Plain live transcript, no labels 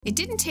It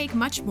didn't take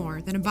much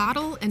more than a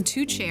bottle and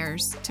 2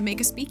 chairs to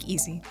make a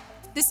speakeasy.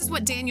 This is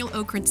what Daniel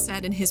Okrent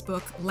said in his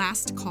book,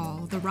 Last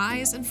Call, The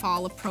Rise and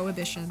Fall of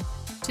Prohibition.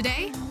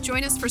 Today,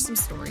 join us for some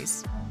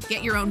stories.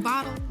 Get your own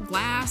bottle,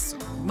 glass,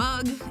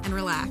 mug, and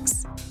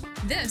relax.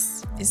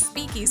 This is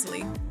Speak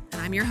Easily,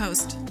 and I'm your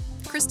host,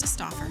 Krista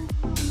Stauffer.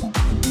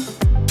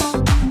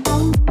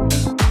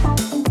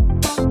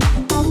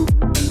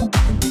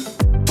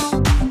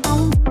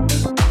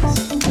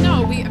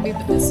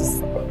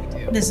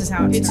 This is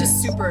how it's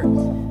just super.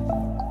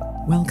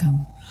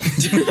 Welcome.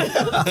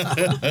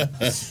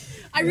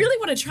 I really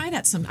want to try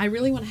that I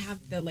really want to have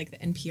the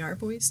NPR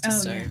voice to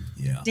start.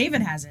 Yeah.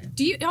 David has it.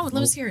 Do you? Oh,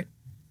 let us hear it.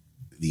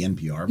 The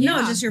NPR? No,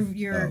 just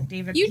your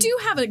David. You do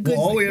have a good.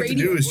 Well, all we have to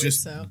do is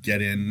voice, just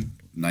get in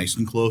nice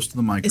and close to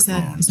the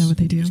microphone. Is that what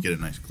they do? Just get it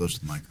nice and close to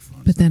the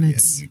microphone. But then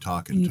it's you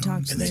talk and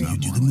then you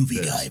do the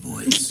movie guy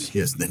voice.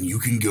 Yes, then you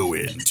can go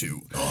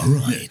into all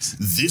right.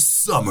 This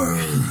summer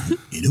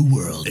in a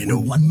world in a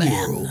one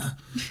man.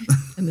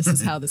 And this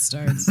is how this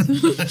starts.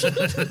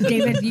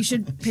 David, you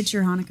should pitch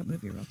your Hanukkah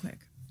movie real quick.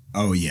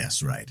 Oh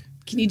yes, right.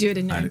 Can you do it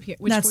in the NPR?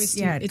 Which voice?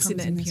 Yeah, it's in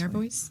the NPR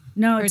voice.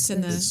 No, or it's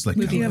in the like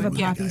movie. You have a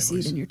movie poppy guy seed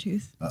voice. in your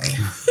tooth.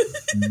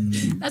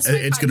 That's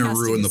it's going to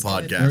ruin the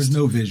podcast. There's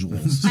no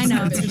visuals. I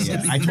know.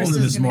 I told her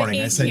this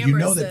morning. I said, "You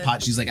know that cameras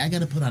pod." She's like, "I got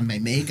to put on my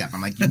makeup."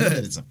 I'm like, "You know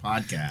that it's a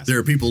podcast." There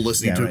are people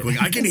listening to it right. going,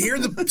 "I can hear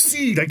the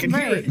seed. I can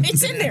hear it."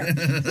 It's in there.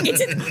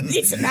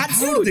 It's in that How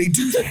food. do they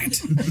do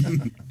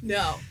that?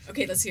 No.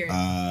 Okay, let's hear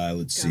it.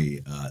 Let's see.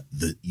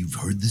 You've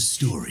heard the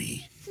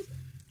story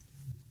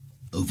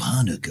of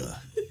Hanukkah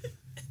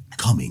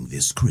coming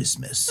this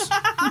Christmas.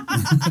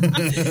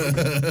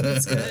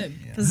 That's good.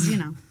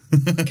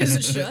 Because, Because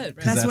it should,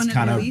 right? That's when it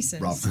kind releases.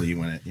 of roughly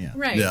when it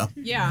Right. Yeah.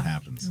 Yeah.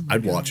 happens.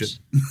 I'd watch it.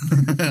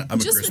 I'm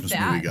Just a with Christmas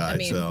that, movie guy, I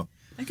mean, so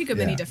I could go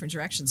many Yeah. different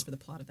directions for the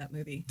plot of that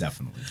movie.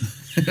 Definitely.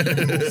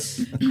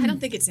 I don't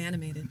think it's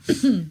animated.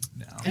 No,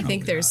 I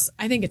think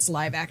it's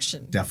live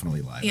action.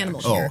 definitely live.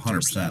 Animal action.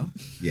 characters, 100%.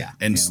 Yeah,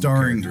 And animal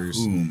starring characters.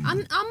 whom?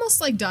 I'm almost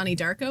like Donnie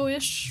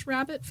Darko-ish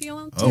rabbit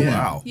feeling. Oh, Yeah.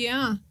 wow.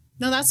 Yeah.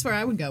 No, that's where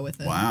I would go with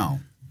it.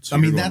 Wow. So I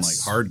mean, you're going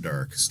that's like hard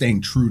dark.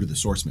 Staying true to the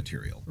source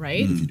material,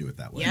 Right? If you do it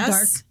that way. Yes.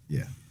 Dark.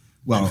 Yeah.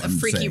 Well, A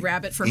freaky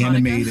rabbit for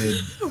animated.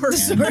 Hanukkah. Or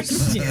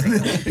source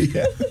material.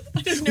 Yeah.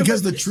 I don't know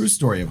Because the true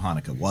story of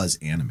Hanukkah was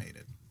animated,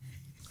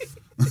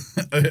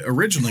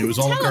 Originally, it was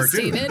all a Tell us,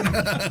 cartoon.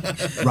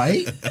 David.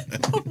 right?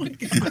 Oh my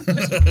God.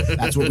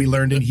 That's what we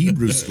learned in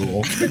Hebrew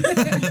school.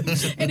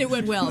 And it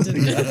went well,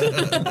 didn't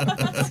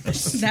it?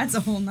 That's a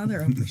whole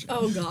nother episode.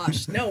 Oh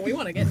gosh. No, we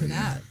want to get into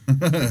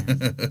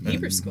that.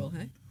 Hebrew school,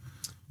 hey?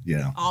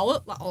 Yeah.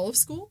 Olive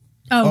school?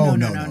 Oh,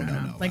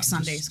 no. Like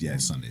Sunday school. Yeah,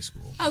 Sunday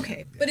school.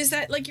 Okay, but is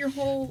that like your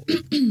whole?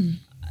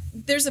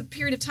 There's a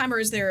period of time, or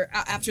is there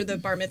after the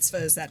bar mitzvah?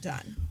 Is that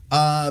done?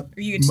 Or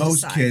you get to Most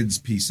decide? kids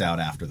peace out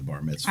after the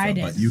bar mitzvah. I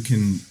did. But you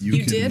can.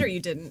 You did or you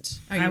didn't?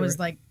 Oh, I you was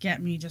were- like,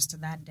 get me just to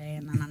that day,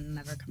 and then I'm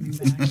never coming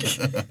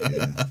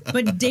back.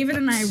 But David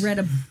and I read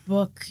a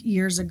book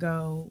years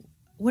ago.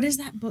 What is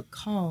that book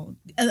called?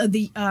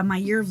 My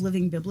Year of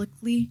Living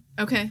Biblically.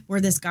 okay.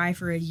 Where this guy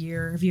for a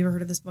year, have you ever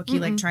heard of this book? He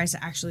tries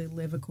to actually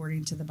live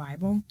according to the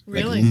Bible.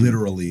 Really? Like,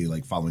 literally,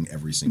 like following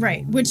every single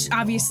Right, rule which of law.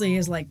 obviously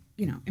is like,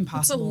 It's a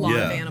impossible. lot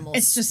Yeah. of animals.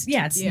 It's just,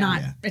 it's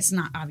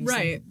not obviously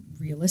Right.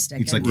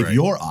 realistic. It's like, Right. if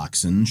your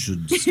oxen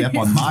should step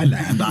on my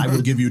land, I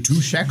will give you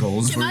 2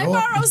 shekels Can for I your.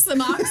 borrow some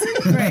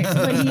oxen? Right,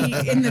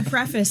 but in the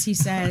preface, he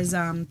says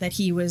that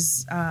he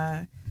was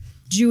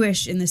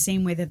Jewish in the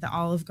same way that the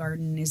Olive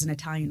Garden is an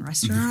Italian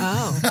restaurant.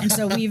 Oh. And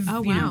so we've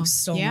wow.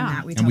 stolen Yeah.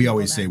 that. And tell we people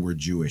always that. say we're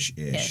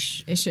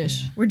Jewish-ish.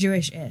 Ish. We're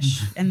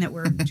Jewish-ish, and that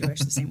we're Jewish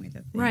the same way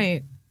that the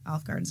Right.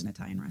 Olive Garden's an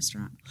Italian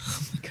restaurant.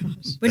 Oh my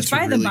gosh. Which, That's a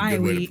by the really by,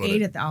 good way to we put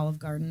ate it. at the Olive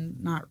Garden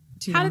not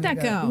too How long did that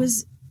ago. go? It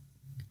was,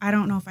 I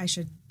don't know if I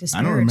should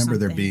disparage I don't remember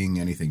there something. being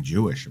anything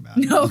Jewish about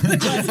it. No,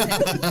 it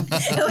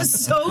wasn't. It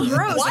was so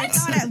gross. What? I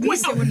thought at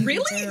least Wow, it would be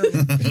really?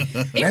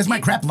 terrible. Where's my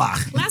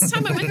kreplach? Last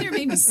time I went there, it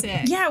made me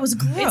sick. Yeah, it was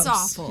gross. It's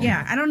awful.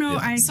 Yeah, I don't know.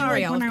 I feel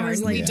Sorry, like when Olive I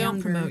was Garden. like We don't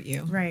younger- promote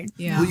you. Right.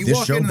 Yeah. Well, you This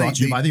walk show in and brought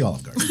to you by the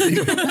Olive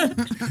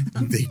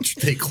Garden.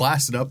 they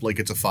class it up like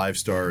it's a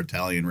 5-star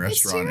Italian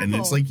restaurant, and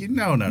it's like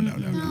no. No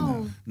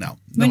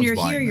When one's you're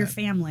buying here, your that.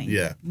 family.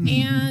 Yeah.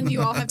 And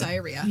you all have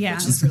diarrhea, Yeah.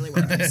 which is really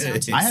what it comes down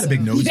to. I had a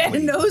big You had a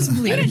nosebleed.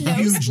 nosebleed. I had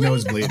a huge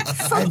nosebleed.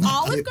 From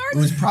Olive It Garden?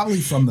 was probably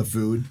from the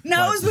food.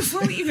 No, it was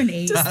before we even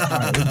ate.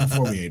 Probably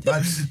before we ate,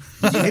 but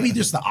maybe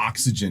just the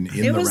oxygen in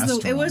It the was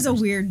restaurant. it was a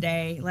weird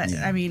day.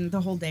 Yeah. I mean, the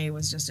whole day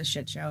was just a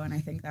shit show, and I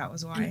think that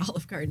was why.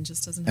 Olive Garden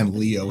just doesn't. And have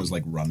Leo was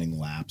like running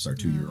laps. Our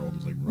 2-year-old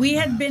was like running We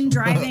had laps. been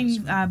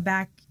driving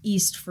back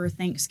east for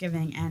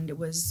Thanksgiving, and it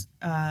was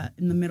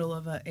in the middle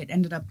of it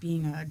ended up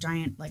being a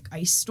giant like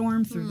ice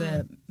storm through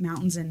the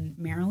mountains in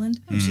Maryland.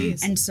 Oh,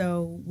 jeez. And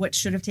so what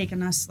should have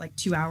taken us like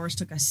 2 hours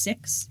took us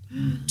 6.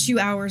 2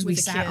 hours we With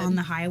a sat kid. on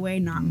the highway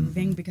not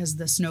moving because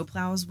the snow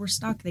plows were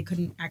stuck. They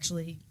couldn't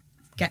actually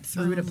get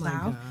through to Oh my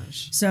plow.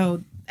 gosh.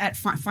 So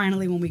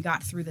finally when we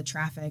got through the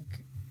traffic,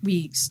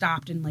 we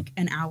stopped in like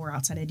an hour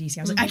outside of DC.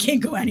 I was like, I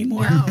can't go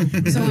anymore.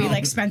 So we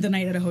like spent the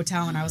night at a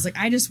hotel, and I was like,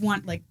 I just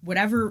want like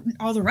whatever.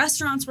 All the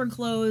restaurants were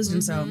closed,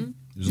 and so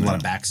There's a lot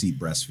of backseat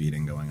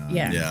breastfeeding going on.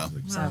 Yeah. Yeah.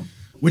 so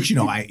Which,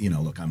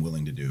 look, I'm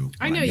willing to do.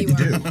 I what know need you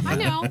to are. do. I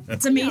know.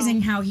 it's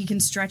amazing how he can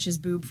stretch his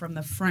boob from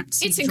the front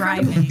seat It's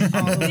incredible. driving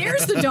all the way.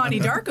 There's the Donnie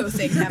Darko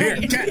thing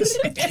happening.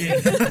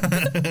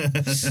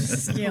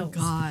 Skills.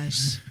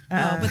 Gosh.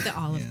 But the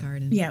Olive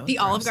Garden. Yeah, it was The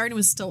Olive gross. Garden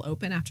was still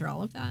open after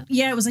all of that?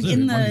 Yeah, it was like It's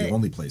in one of the the.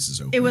 only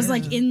places open. It was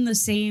like in the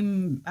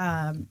same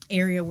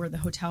area where the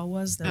hotel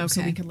was, though,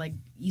 so Okay. we could like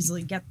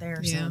easily get there.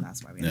 Yeah. So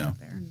that's why we ended up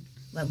there and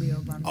let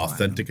Leo run.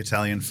 Authentic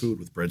Italian food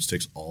with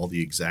breadsticks, all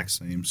the exact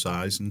same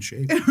size and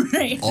shape.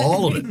 Right.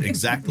 All of it,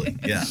 exactly.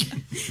 Yeah.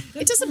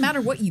 It doesn't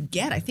matter what you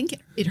get. I think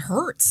it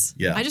hurts.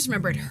 Yeah. I just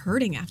remember it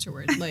hurting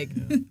afterward. Like,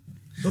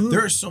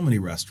 There are so many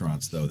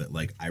restaurants though that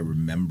like I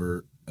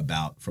remember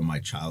about from my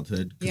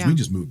childhood because Yeah. we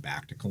just moved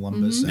back to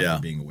Columbus after Yeah.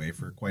 being away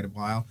for quite a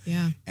while.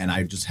 Yeah. And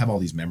I just have all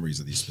these memories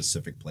of these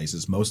specific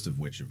places, most of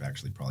which have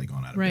actually probably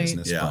gone out of Right.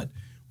 business. Yeah. But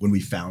when we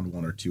found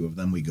one or two of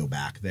them, we go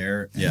back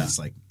there and Yeah. it's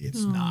like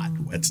it's not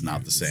what It's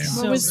not the same.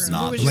 So It's gross.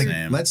 not what the was like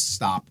same. let's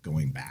stop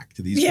going back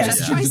to these Yeah.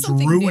 places. Try It's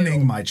something ruining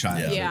new. my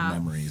childhood Yeah.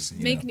 memories.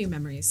 you make know. new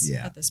memories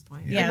Yeah. at this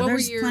point. Yeah, What were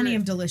there's your- plenty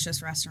of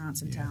delicious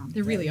restaurants in town.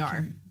 There really that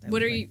are. that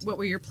What we are you? liked. What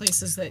were your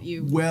places that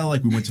you Well,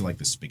 like we went to like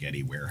the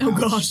spaghetti warehouse. Oh,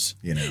 gosh.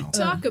 You know.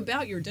 talk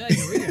about your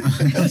diarrhea?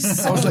 I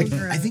was like,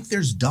 gross. I think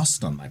there's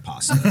dust on my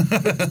pasta.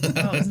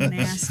 Oh, it was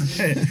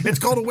nasty. It's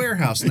called a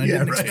warehouse, and I Yeah,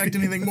 didn't right. expect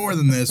anything more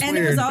than this. And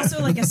Weird. it was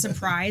also like a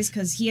surprise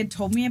because he had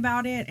told me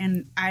about it,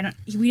 and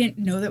we didn't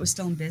know that it was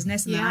still in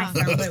business. And then I Yeah.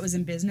 found that it was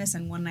in business.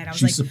 And one night I was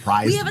She like,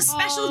 surprised "We have a me.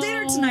 special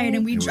dinner tonight," and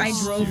It I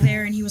was drove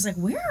there, and he was like,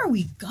 "Where are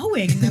we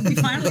going?" And then we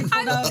finally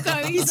pulled up.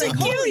 going He's to like,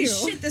 kill "Holy you."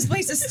 shit, this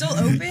place is still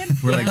open."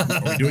 We're like,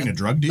 are we doing a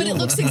drug deal? But it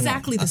looks What's going on?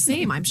 exactly the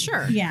same. I'm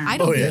sure. Yeah. I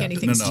don't Oh, think yeah.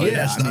 anything's No, changed.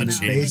 yeah. It's not it's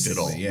changed at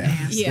all. basically,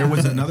 yeah. Yeah. There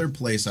was another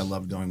place I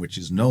loved going, which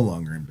is no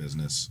longer in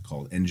business,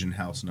 called Engine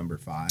House Number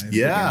 5.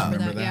 You Yeah. guys Remember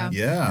remember that, that?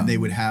 yeah. And they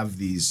would have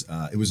these.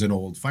 It was an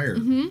old fire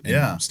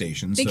Yeah.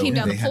 station. They so came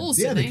down the had- poles,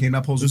 Yeah, didn't they they? came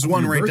down poles. There's for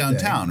one your right birthday.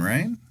 downtown,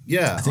 right?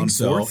 Yeah. I think on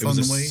so. Fourth It was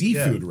on a the way.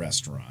 seafood Yeah.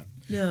 restaurant,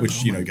 Yeah. which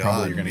Oh my probably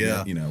God, you're gonna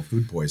yeah. get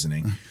food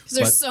poisoning. 'Cause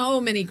there's But so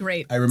many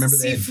great. I remember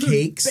they had seafood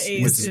cakes with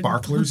based in-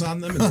 sparklers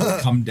on them, and they would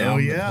come down Oh,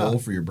 the yeah. pole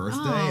for your birthday,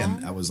 Aw.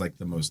 and that was like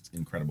the most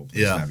incredible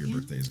place Yeah. to have your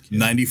birthday as a kid.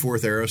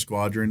 94th Aero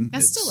Squadron.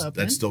 That's It's- still open.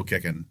 That's still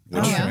kicking. Oh,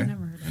 Which, yeah. I've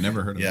never heard of I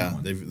never heard of yeah,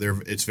 that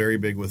one. it's very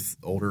big with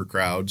older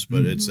crowds,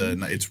 but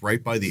it's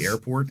right by the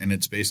airport, and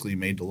it's basically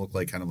made to look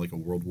like kind of like a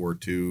World War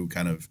II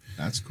kind of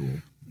That's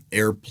cool.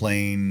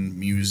 airplane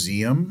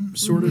museum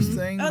sort of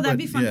thing. Oh, that'd but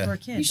be fun yeah. for a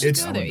kid. You should It's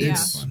go there. That would be Yeah.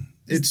 fun.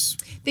 It's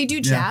They do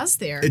jazz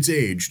there. it's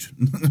aged,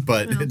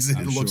 but it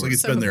I'm looks sure. like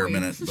it's So been have there a we.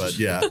 minute. But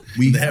yeah,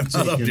 We they have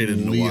have not taken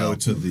updated in a Leo while.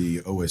 to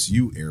the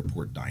OSU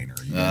airport diner.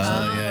 You guys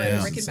Oh, know yeah, that?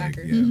 yeah. It's like,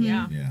 Rickenbacker. yeah.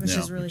 Yeah. Yeah. which Yeah.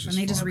 is really Which fun. is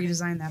They just fun.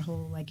 redesigned that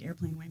whole like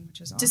airplane wing,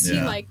 which is awesome. Does he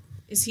Yeah. like?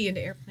 Is he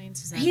into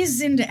airplanes? Is that?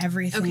 He's into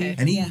everything. Okay.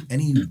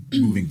 Any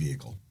moving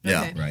vehicle,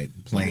 Yeah, Okay.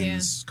 right?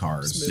 Planes,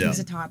 cars, Yeah. He's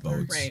a toddler.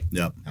 boats, Right.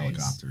 yep.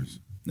 helicopters.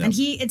 Yep. And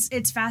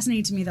it's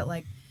fascinating to me that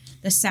like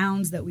the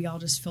sounds that we all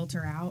just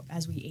filter out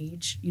as we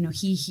age. You know,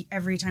 he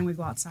every time we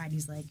go outside,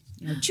 he's like,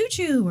 choo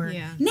choo or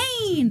Yeah.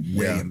 Nane.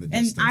 Way Yeah. in the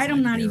And distance, I'm like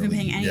not even barely.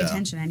 paying any Yeah.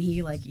 attention, and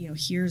he like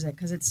hears it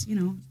because it's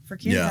for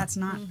kids Yeah. that's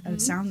not a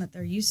sound that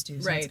they're used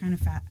to. So Right. it's kind of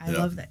fat. I Yeah.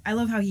 love that. I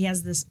love how he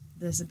has this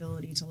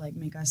ability to like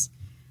make us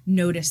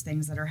notice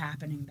things that are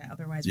happening that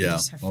otherwise we Yeah.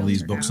 just have All these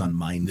filtered books out. on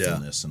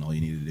mindfulness, and all you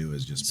need to do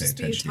is just pay Just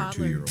be a attention to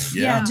toddler. your 2-year-old.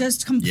 Yeah, Yeah.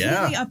 just completely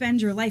Yeah. upend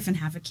your life and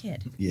have a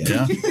kid.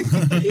 Yeah.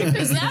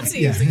 Because that's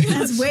easy.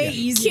 That's way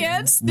easier.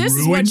 Kids, this is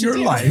Ruin what you your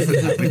do. life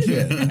and have a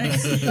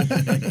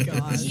kid.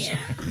 Gosh. Yeah.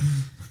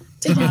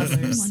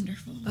 Toddlers.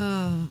 Wonderful.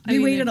 Oh, I We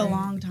mean, waited they're a great.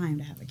 long time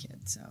to have a kid,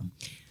 so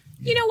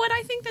You know what?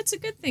 I think that's a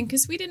good thing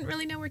because we didn't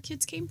really know where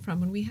kids came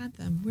from when we had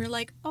them. We were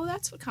like, oh,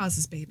 that's what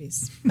causes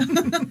babies. Well,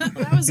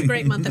 that was a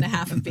great month and a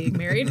half of being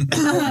married.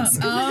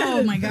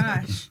 oh my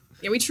gosh.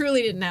 Yeah, we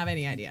truly didn't have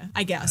any idea,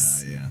 I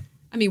guess. Yeah.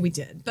 I mean, we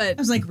did, but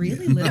I was like,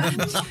 really? Literally?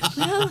 Didn't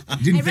I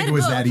think read it a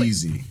was book, that but-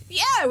 easy.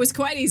 yeah, it was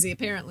quite easy,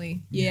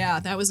 apparently.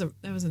 Yeah, that was an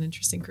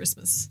interesting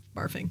Christmas,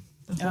 barfing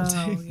the whole Oh,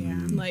 time. yeah.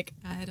 I'm like,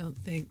 I don't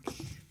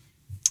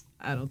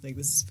think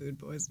this is food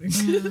poisoning.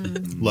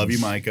 Love you,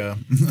 Micah.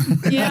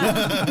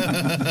 Yeah.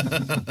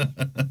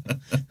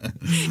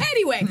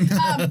 Anyway,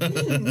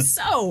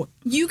 so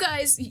you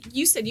guys,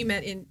 you said you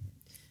met in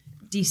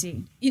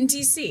DC.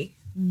 DC.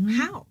 Mm-hmm.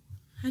 How?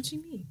 How'd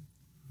you meet?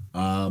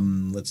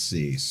 Let's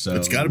see. So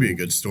It's got to be a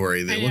good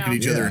story. They I look at know.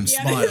 each other Yeah. and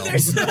Yeah,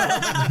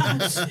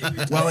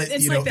 smile. Well,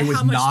 It's it like the was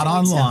how much not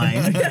do we tell?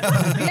 online.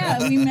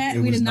 Yeah, we met. It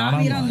We was did not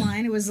not meet online.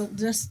 online. It was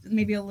just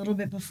maybe a little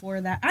bit before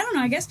that. I don't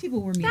know. I guess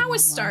people were meeting. That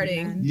was online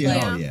starting. then. Yeah,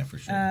 Yeah. oh, yeah, for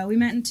sure. We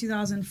met in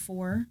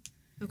 2004,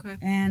 Okay.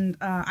 and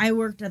I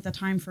worked at the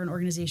time for an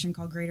organization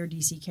called Greater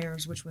DC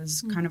Cares, which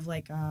was kind of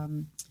like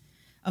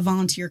a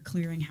volunteer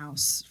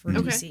clearinghouse for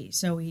Okay. DC.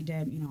 So we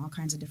did, all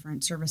kinds of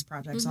different service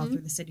projects all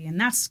through the city, and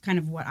that's kind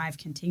of what I've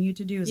continued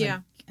to do is Yeah.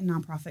 like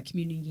nonprofit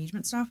community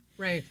engagement stuff.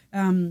 Right.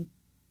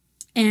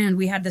 And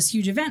we had this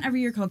huge event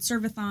every year called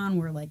Servathon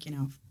where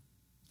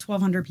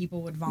 1,200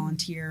 people would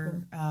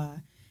volunteer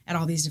at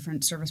all these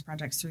different service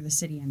projects through the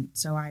city. And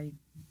so I,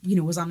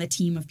 was on the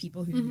team of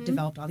people who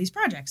developed all these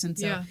projects. And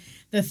so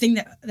the thing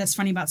that's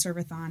funny about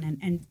Servathon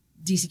and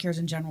DC Cares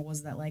in general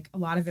was that a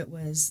lot of it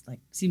was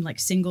seemed like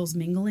singles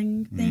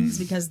mingling things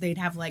because they'd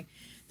have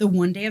the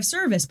one day of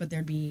service, but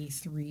there'd be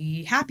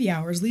 3 happy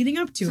hours leading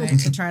up to it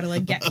to try to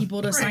get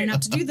people to sign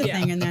up to do the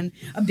thing, and then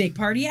a big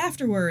party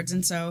afterwards.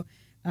 And so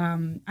I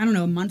don't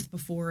know, a month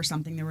before or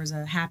something, there was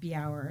a happy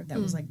hour that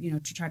was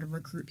to try to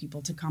recruit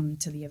people to come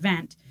to the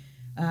event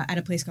at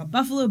a place called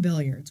Buffalo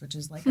Billiards, which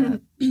is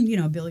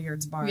a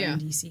billiards bar in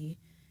DC.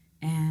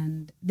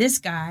 And this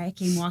guy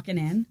came walking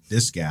in.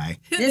 This guy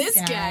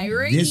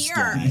right this here.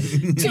 Guy.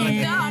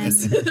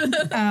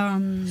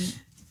 And,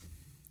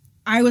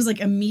 I was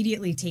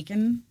immediately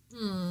taken.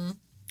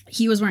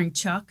 He was wearing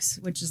Chucks,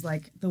 which is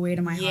the way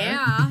to my heart.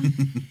 Yeah.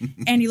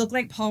 And he looked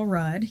like Paul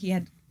Rudd. He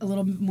had a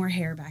little bit more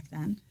hair back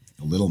then.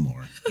 A little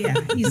more. Yeah,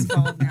 he's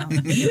bald now.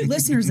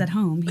 Listeners at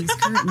home, he's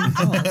currently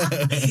bald.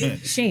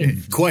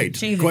 Shaved.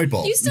 Quite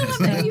bald. You still have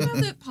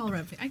the Paul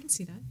Rudd. I can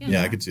see that.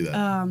 Yeah, I can see that.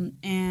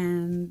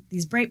 And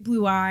these bright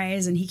blue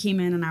eyes, and he came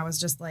in, and I was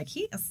just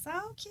he is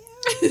so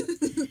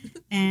cute.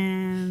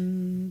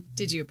 And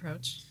did you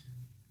approach?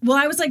 well,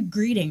 I was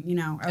greeting,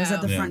 I was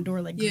at the Yeah. front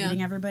door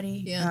greeting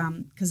everybody. Yeah.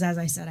 Because as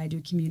I said, I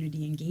do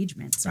community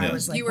engagement. So Yeah. I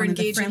was You were one of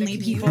the engaging the friendly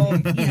people,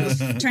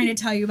 community. trying to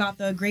tell you about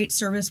the great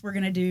service we're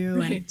going to do.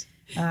 Right.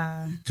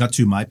 Cut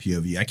to my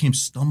POV. I came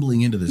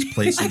stumbling into this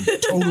place and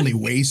totally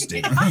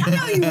wasted.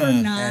 No, you were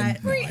not.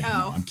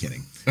 Oh. I'm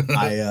kidding.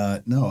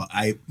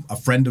 A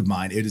friend of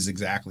mine, it is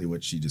exactly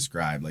what she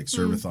described.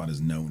 Servathon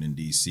is known in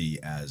DC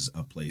as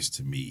a place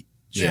to meet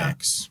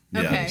chicks.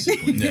 Yeah. Okay.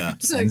 Basically. Yeah.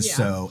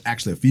 So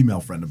actually a female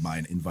friend of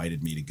mine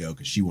invited me to go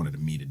because she wanted to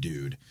meet a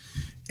dude.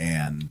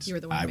 And You were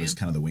the I was wingman.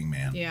 kind of the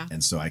wingman. Yeah.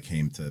 And so I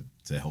came to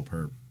help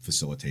her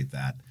facilitate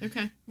that.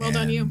 Okay. Well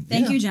done, you.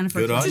 Thank you,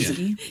 Jennifer. Good on you.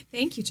 Kowalski.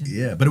 Thank you, Jen.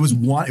 Yeah, but it was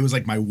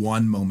my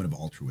one moment of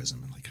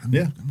altruism. And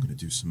I'm going to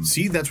do some.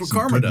 See, that's what some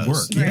karma good does.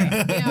 work.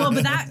 Yeah. Yeah. Well,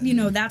 but that,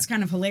 that's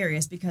kind of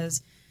hilarious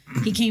because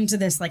he came to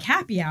this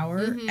happy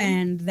hour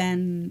and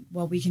then,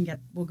 we'll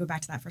go back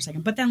to that for a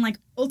second. But then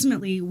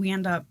ultimately we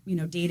end up,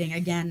 dating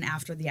again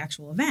after the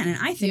actual event. And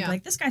I think Yeah.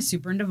 this guy's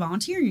super into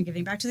volunteering and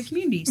giving back to the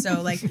community.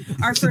 So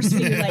our first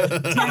few times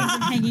of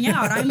hanging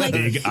out, I'm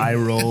Big eye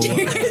roll. do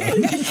you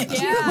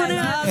want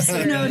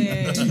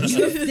to,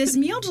 do this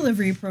meal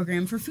delivery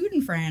program for Food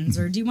and Friends,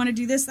 or do you want to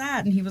do this,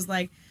 that? And he was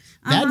like,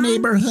 That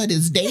neighborhood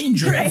is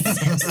dangerous.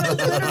 So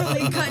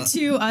literally cut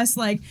to us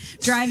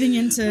driving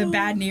into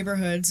bad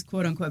neighborhoods,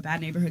 quote unquote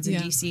bad neighborhoods in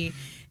Yeah. DC,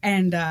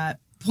 and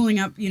pulling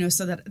up,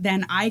 so that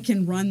then I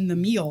can run the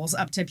meals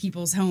up to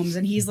people's homes,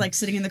 and he's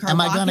sitting in the car.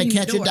 Am I going to locking the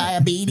catch a door.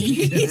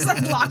 diabetes? He's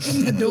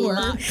locking the door,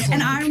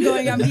 and I'm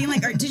being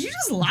did you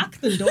just lock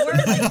the door?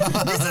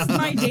 This is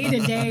my day to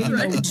day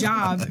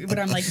job, but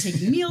I'm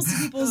taking meals to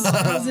people's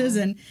houses,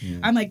 and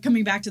I'm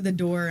coming back to the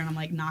door, and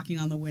I'm knocking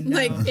on the window.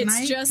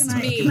 It's just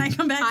me. Can I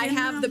come back? I in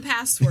have now? the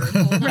password.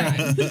 Hold on.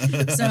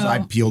 Right. So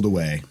I peeled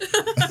away.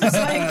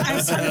 I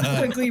sort of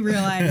quickly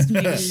realized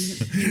maybe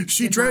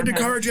She tried to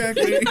carjack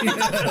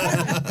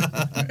me.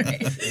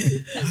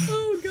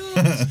 Oh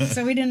god.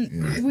 so we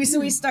didn't.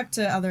 We stuck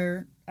to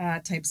other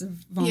types of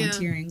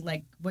volunteering,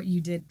 like what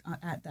you did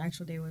at the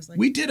actual day was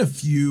We did a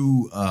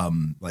few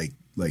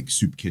like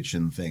soup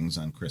kitchen things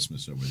on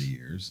Christmas over the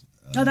years.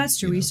 Oh, that's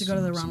true. You We know, used to go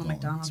to the some Ronald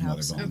McDonald some other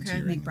House and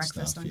volunteering make and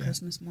breakfast stuff, on yeah.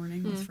 Christmas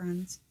morning with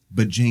friends.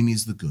 But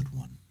Jamie's the good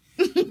one.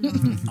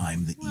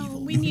 I'm the Well,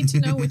 evil we one. need to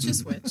know which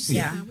is which.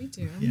 Yeah. We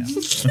do. Yeah.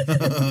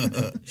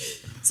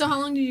 So how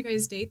long did you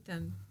guys date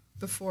then?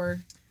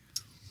 Before?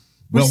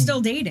 We're Well,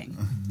 still dating.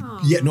 Oh.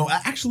 Yeah, no,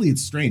 actually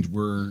it's strange.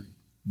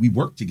 We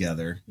work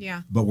together.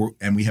 Yeah. But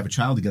we have a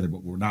child together,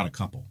 but we're not a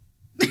couple.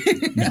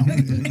 No.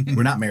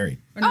 We're not married.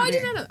 We're Oh, not I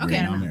did married. not know. We're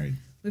Okay. not married.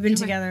 We've been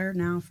together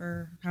now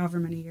for however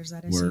many years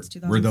that is, We're, since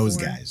 2004. we're those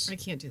guys. I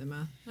can't do the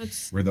math.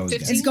 That's We're those 15?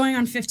 guys. It's going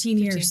on 15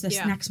 years this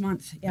yeah. next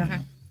month. Yeah. Okay.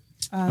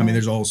 I mean,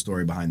 there's a whole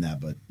story behind that,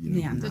 but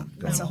Yeah, we're no, not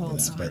that's a going whole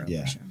into that. story. But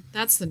yeah,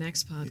 That's the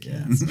next yeah.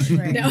 podcast.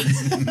 Right.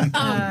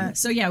 No.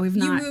 So yeah, we've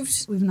You not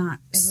moved- ever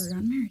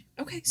gotten married.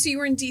 Okay. So you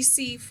were in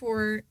DC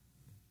for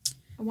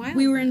a while?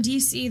 We were in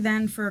DC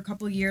then for a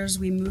couple of years.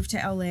 We moved to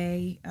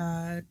LA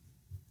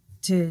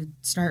to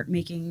start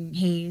making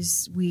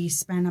haze. We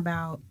spent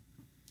about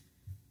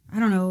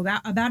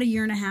a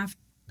year and a half,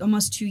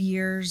 almost 2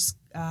 years,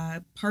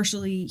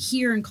 partially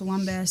here in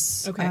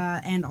Columbus, Okay.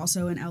 and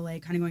also in LA,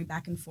 kind of going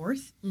back and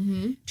forth,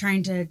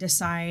 trying to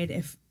decide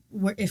if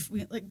we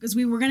because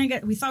we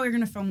thought we were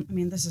gonna film. I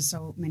mean, this is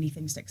so many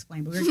things to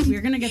explain, but we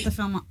were gonna get the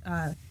film.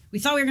 We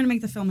thought we were gonna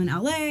make the film in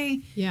LA.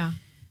 Yeah.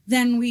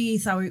 Then we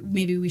thought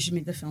maybe we should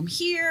make the film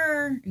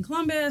here in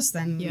Columbus.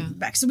 Then Yeah.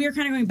 back. So we were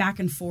kind of going back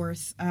and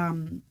forth.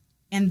 And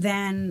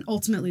then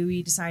ultimately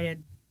we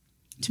decided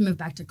to move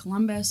back to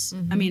Columbus.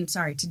 I mean,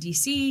 sorry, to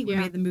DC. We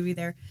Yeah. made the movie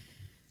there.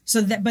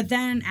 But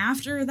then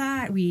after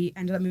that, we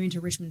ended up moving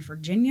to Richmond,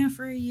 Virginia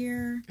for a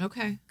year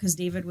Okay. because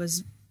David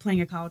was playing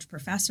a college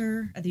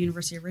professor at the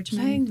University of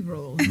Richmond. Playing the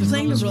role.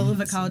 Playing the role of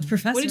a college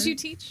professor. What did you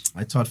teach?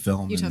 I taught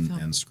film, You taught and, film.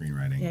 and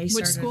screenwriting. Yeah, he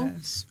Which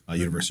started school?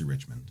 University of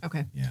Richmond.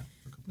 Okay. Yeah,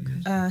 for a couple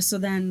of years. So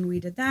then we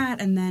did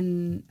that, and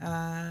then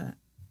I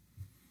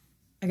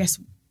guess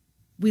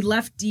we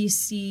left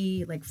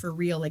DC like for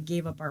real, like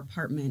gave up our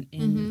apartment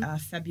in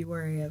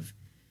February of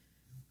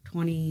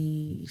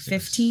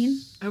 2015.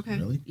 Okay.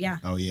 Really? Yeah.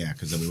 Oh yeah,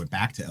 because then we went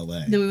back to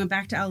LA. Then we went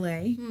back to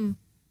LA.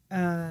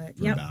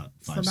 Yep, about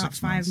for 5, about 6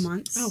 5 months.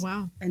 months. Oh,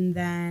 wow. And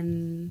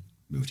then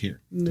Moved here.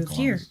 to moved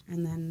here, Columbus.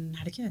 and then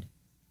had a kid,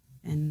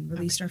 and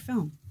released our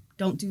film.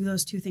 Don't do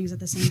those two things at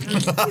the same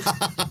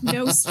time.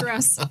 No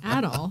stress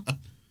at all.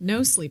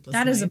 No sleepless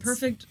That is a nights.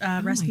 perfect my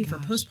recipe for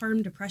gosh.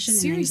 postpartum depression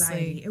Seriously. and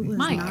anxiety. It was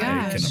My not gosh. a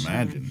I good can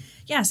plan. imagine.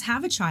 Yes,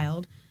 have a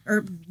child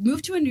or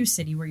move to a new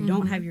city where you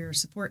don't have your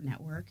support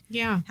network.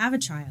 Yeah. Have a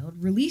child,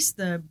 release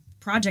the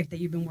project that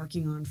you've been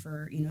working on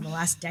for, the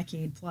last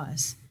decade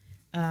plus.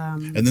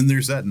 And then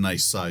there's that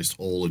nice sized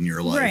hole in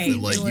your life Right. that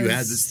like It you had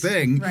was- this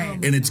thing Right.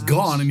 and it's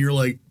gone and you're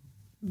like,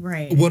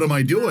 Right. what am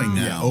I doing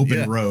now? Yeah,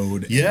 open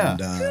road. Yeah.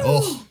 And,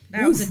 Oh.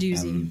 That was a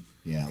doozy.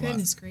 yeah.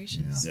 Goodness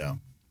gracious. Yeah.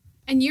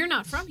 And you're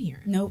not from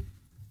here. Nope.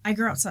 I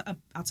grew up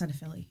outside of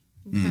Philly,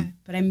 Okay.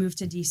 but I moved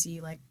to DC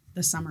like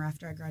the summer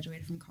after I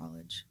graduated from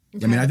college.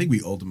 I mean, I think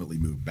we ultimately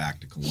moved back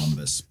to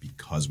Columbus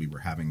because we were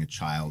having a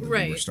child and we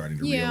were Right. starting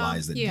to Yeah,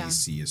 realize that yeah.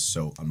 DC is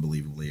so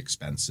unbelievably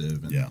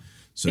expensive. And Yeah.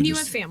 So And you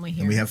have family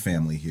here. And we have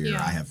family here.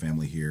 Yeah. I have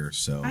family here.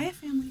 So I have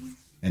family.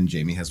 and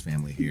Jamie has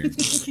family here.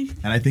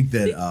 And I think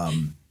that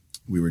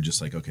we were just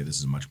like, okay, this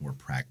is a much more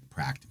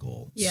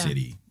practical Yeah.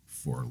 city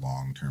for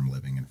long-term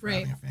living and for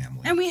Right. having a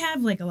family. And we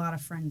have like a lot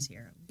of friends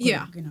here.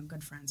 Yeah.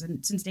 Good friends.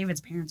 And since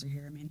David's parents are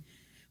here, I mean,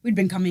 we'd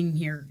been coming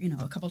here,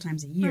 a couple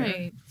times a year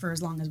Right. for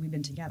as long as we've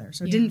been together.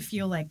 So it Yeah. didn't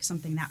feel like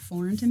something that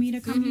foreign to me to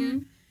come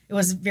here. It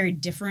was very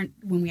different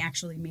when we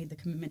actually made the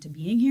commitment to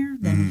being here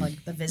than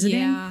like the visiting.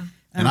 Yeah.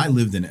 And I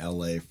lived in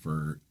LA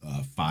for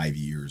 5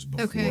 years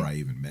before Okay. I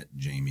even met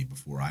Jamie,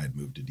 before I had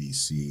moved to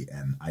DC.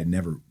 And I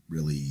never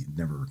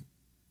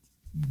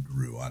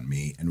grew on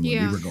me. And when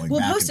Yeah. we were going We'll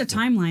back post a and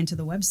timeline to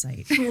the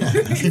website.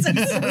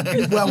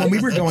 well, when we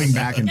were going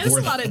back and There's a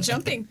forth, lot of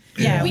jumping.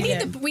 Yeah, we we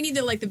need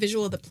did. the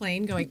visual of the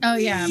plane going. Oh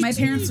yeah, my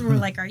parents were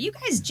like, "Are you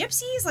guys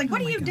gypsies? Like,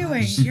 what are you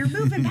doing? You're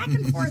moving back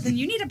and forth, and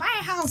you need to buy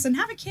a house and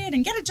have a kid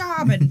and get a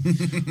job, and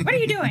what are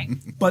you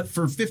doing?" but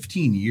for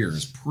 15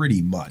 years,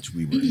 pretty much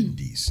we were in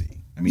DC.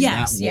 I mean,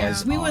 Yes, that yeah.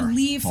 was We would our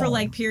leave for home.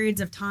 like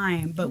periods of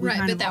time, but we Right,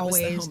 kind but of that was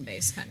always, the home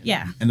base kind of.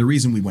 yeah, And the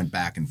reason we went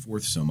back and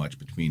forth so much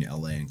between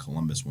LA and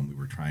Columbus when we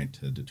were trying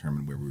to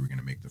determine where we were going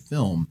to make the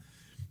film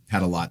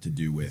had a lot to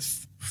do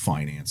with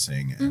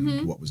financing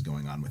and what was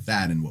going on with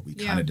that. And what we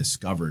Yeah. kind of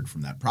discovered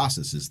from that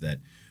process is that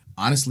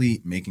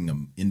honestly, making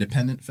an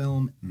independent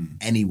film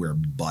anywhere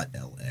but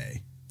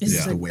LA Is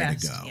is the the way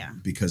best, to go. yeah.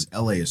 Because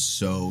LA is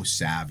so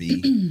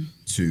savvy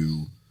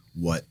to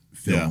what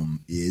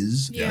film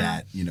is Yeah.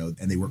 that,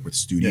 and they work with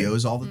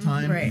studios all the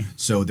time. Right.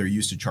 So they're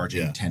used to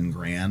charging Yeah.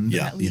 $10,000,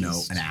 Yeah.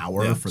 an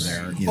hour Yeah. for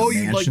their, Oh,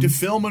 you'd like mansion. to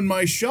film in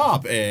my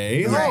shop,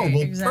 eh? Right, Oh,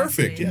 well, exactly.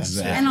 perfect. Yes.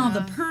 Exactly. and all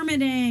the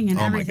permitting and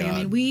Oh my everything.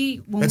 I God.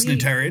 mean, That's an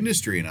entire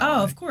industry in LA.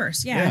 Oh, of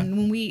course, yeah. Yeah.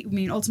 And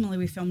when ultimately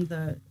we filmed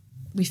the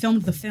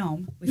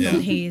film. We Yeah.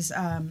 filmed Hayes,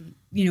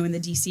 in the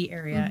DC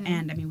area,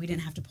 and I mean, we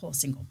didn't have to pull a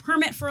single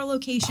permit for a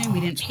location.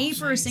 We didn't pay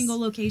for a single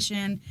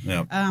location.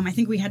 Yep. I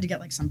think we had to get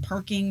like some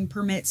parking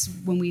permits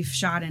when we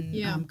shot in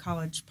Yeah.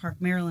 College Park,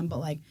 Maryland, but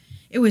like.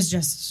 It was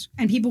just,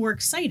 and people were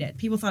excited.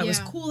 People thought it was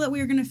Yeah. cool that we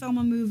were going to film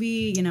a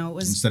movie. It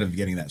was Instead of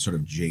getting that sort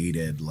of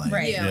jaded, like,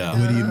 Right. Yeah.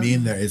 what do you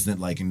mean there isn't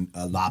like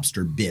a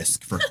lobster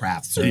bisque for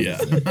craft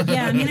services?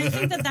 yeah. I mean, I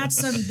think that's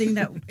something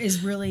that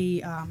is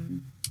really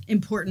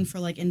important for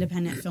like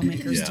independent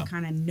filmmakers Yeah. to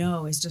kind of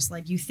know. Is just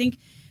like you think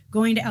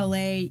going to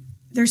LA.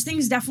 There's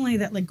things definitely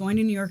that like going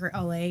to New York or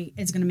LA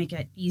is going to make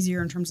it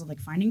easier in terms of like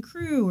finding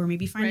crew or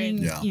maybe finding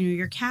Right. Yeah.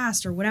 your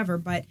cast or whatever.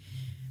 But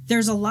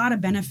there's a lot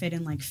of benefit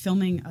in like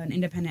filming an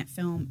independent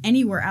film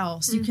anywhere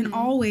else. You can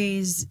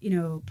always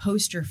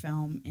post your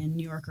film in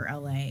New York or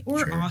LA or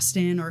Sure.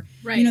 Austin or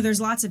Right.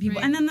 there's lots of people,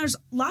 Right. and then there's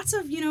lots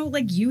of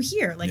like you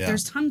here. Like Yeah.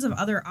 there's tons of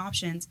other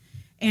options.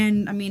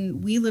 And I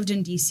mean, we lived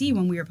in DC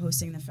when we were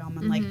posting the film,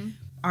 and like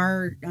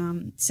our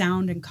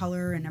sound and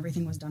color and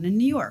everything was done in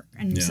New York,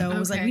 and Yeah. so it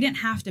was like Okay. we didn't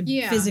have to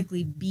Yeah.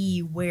 physically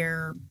be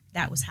where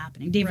that was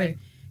happening. David,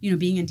 Right.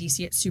 being in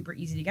DC, it's super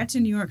easy to get to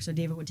New York, so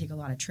David would take a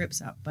lot of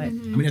trips up. But I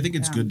mean, I think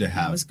it's good to it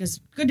have, was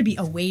good to be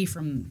away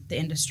from the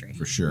industry.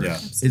 for sure. Yeah.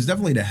 It's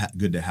definitely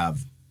good to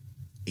have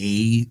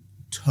a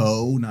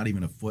toe, not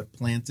even a foot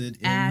planted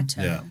in.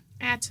 Atto.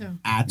 Atto.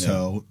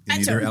 Atto in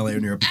either Atto. LA or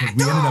New York, because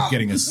we ended up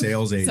getting a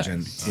sales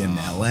agent in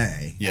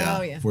LA Yeah.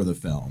 Oh, yeah. for the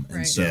film. And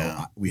Right. so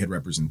Yeah. we had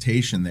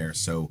representation there.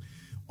 So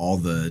all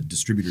the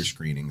distributor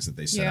screenings that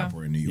they set Yeah. up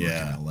were in New York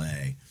Yeah. and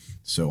LA.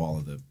 So all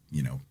of the,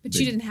 But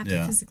you didn't have to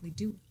Yeah. physically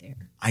do it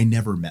there. I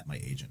never met my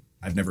agent.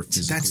 I've never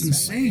physically That's met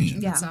my insane.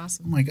 agent. Yeah. That's Oh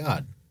awesome. my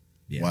God.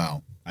 Yeah.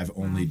 Wow. I've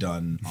only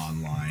done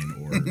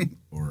online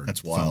or That's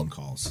phone wild.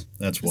 calls.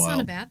 That's It's not a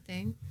wild. bad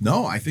thing.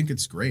 No, I think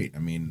it's great. I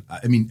mean,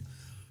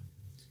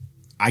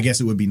 I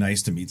guess it would be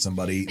nice to meet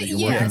somebody that you're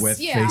working with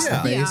face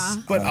to face. Yeah.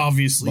 But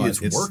obviously, but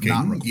it's it's working.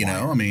 not You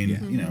know, I mean,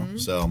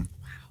 required. so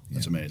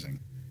that's amazing.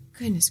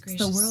 Goodness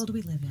gracious. The world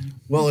we live in.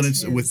 Well, and It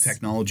it's with is.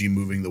 technology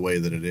moving the way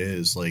that it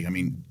is. Like, I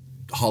mean,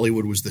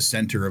 Hollywood was the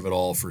center of it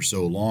all for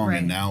so long, Right.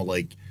 and now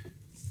like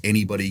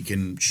anybody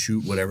can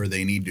shoot whatever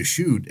they need to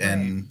shoot,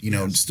 and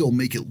and still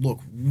make it look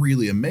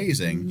really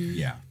amazing.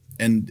 Yeah.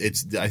 And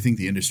I think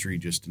the industry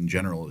just in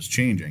general is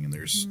changing, and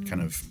there's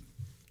kind of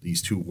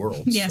these two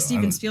worlds. Yeah, So I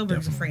Steven don't-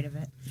 Spielberg's definitely. afraid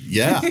of it.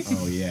 Yeah.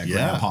 Oh yeah, Yeah.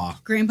 Grandpa.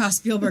 Grandpa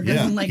Spielberg Yeah,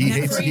 doesn't like he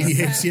Netflix.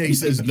 hates. Yeah, he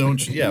says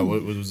don't. Yeah,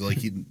 what was it, like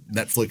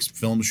Netflix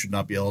films should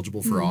not be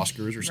eligible for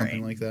Oscars or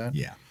something like that.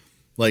 Yeah.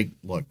 Like,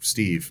 look,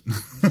 Steve,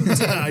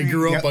 I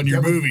grew up on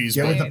your movies.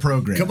 Get with but the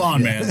program. Come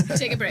on, Yeah. man.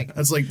 Take a break.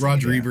 That's like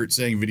Roger Ebert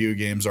saying video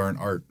games aren't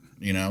art.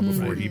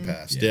 Before he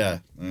passed. Yeah.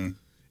 Yeah.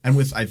 And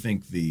with, I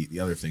think the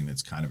other thing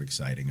that's kind of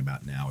exciting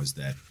about now is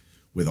that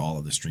with all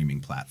of the streaming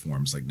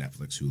platforms like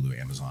Netflix, Hulu,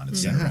 Amazon, et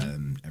cetera,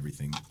 and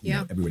everything,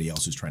 everybody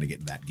else who's trying to get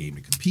in that game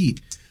to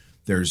compete,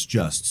 there's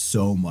just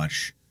so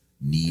much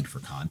need for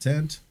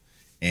content.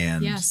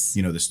 And, Yes.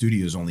 the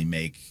studios only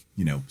make,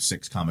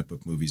 6 comic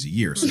book movies a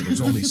year. So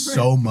there's only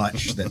so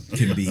much that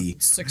can be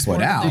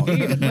put out.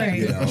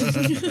 Right.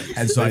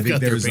 And so I They've think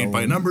got their there's paint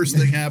by numbers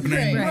thing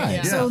happening. Right.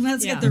 Yeah. So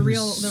let's get the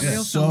real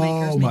filmmakers so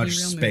making much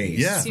real space movies.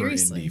 Yeah. for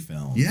Seriously. indie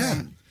films.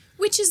 Yeah.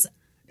 Which is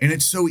And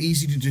it's so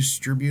easy to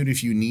distribute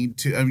if you need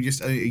to. I mean,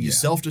 just you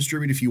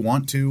self-distribute if you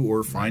want to,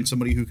 or find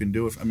somebody who can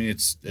do it. I mean,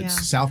 it's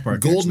South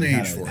Park golden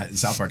actually age for it.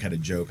 South Park had a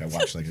joke. I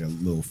watched like a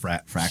little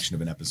fraction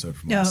of an episode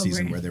from Oh, last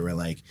season right. where they were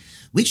like,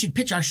 "We should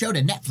pitch our show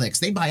to Netflix.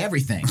 They buy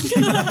everything."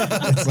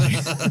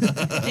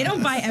 They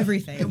don't buy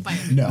everything.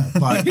 No,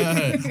 but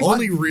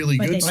only really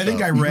But good they- stuff. I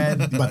think I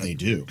read, but they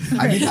do.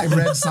 I think I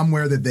read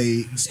somewhere that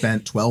they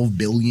spent $12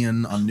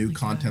 billion on new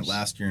content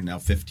last year, and now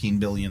 $15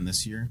 billion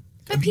this year.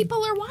 but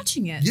people are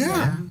watching it.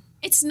 Yeah.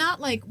 It's not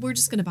like we're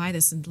just going to buy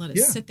this and let it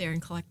Yeah. sit there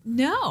and collect.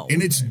 No.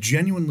 And it's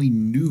genuinely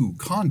new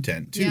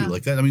content too, Yeah.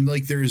 like that. I mean,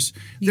 like there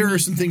are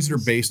some things that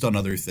are based on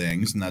other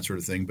things and that sort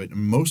of thing, but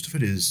most of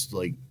it is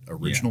like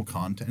original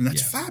content, and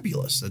that's Yes.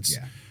 fabulous. That's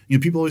Yeah.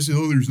 people always say,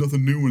 "Oh, there's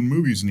nothing new in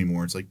movies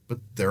anymore." It's like, but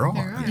there are.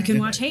 There are. You can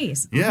watch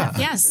Hayes. Yeah.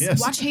 Yes.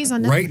 Watch Hayes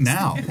on Netflix. right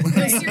now.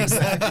 No, seriously,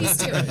 please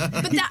do.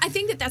 But I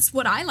think that's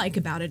what I like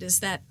about it is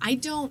that I'm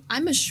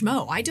a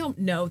schmo. I don't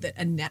know that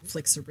a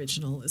Netflix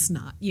original is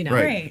not, Right.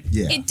 Right.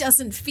 Yeah. It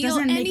doesn't feel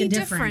Doesn't make any a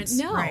different. difference.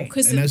 No, Right.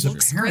 because And it as a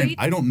looks parent, great.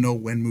 I don't know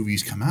when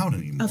movies come out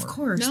anymore. Of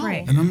course, No.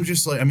 right. And I'm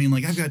just like, I mean,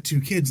 like I've got 2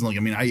 kids, and like,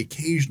 I mean, I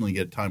occasionally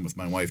get time with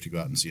my wife to go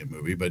out and see a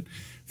movie, but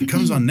if it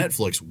comes on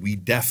Netflix, we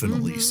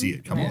definitely see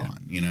it come on.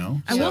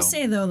 I will So-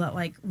 say though that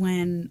like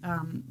when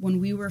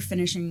we were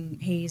finishing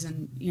Hayes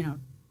and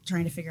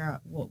trying to figure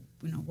out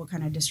what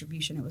kind of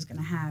distribution it was going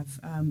to have,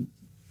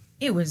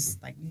 it was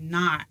like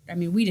not. I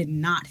mean, we did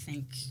not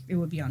think it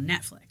would be on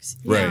Netflix,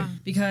 Right. Yeah.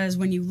 because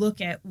when you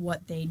look at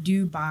what they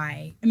do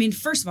buy, I mean,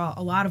 first of all,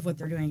 a lot of what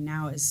they're doing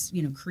now is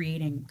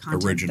creating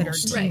content Original that are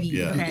stuff, TV.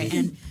 yeah. Okay,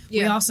 and we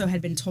Yeah. also had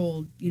been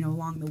told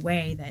along the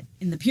way that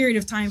in the period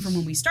of time from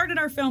when we started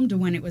our film to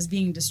when it was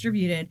being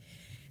distributed,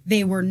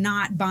 they were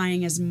not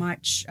buying as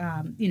much,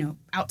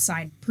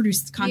 outside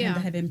produced content Yeah.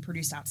 that had been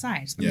produced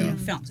outside Yeah.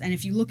 films. And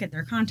if you look at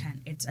their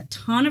content, it's a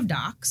ton of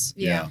docs,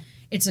 Yeah.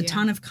 it's a Yeah.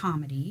 ton of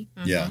comedy,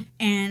 Yeah.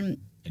 and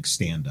Like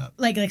stand up.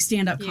 like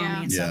stand up comedy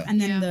Yeah. and stuff. Yeah.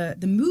 And then Yeah.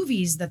 the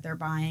movies that they're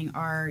buying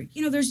are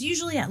there's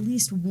usually at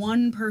least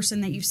one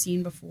person that you've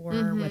seen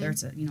before, whether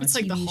it's a It's a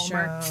like the TV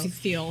Hallmark show.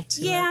 feel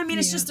to Yeah, it. I mean,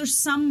 it's just there's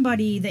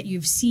somebody that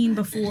you've seen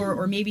before,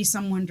 or maybe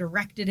someone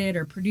directed it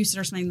or produced it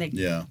or something. Like,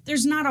 Yeah.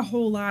 there's not a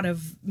whole lot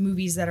of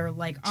movies that are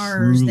like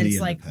ours. Truly that it's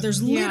like there's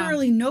independent. Yeah.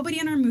 literally nobody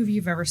in our movie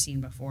you've ever seen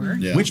before.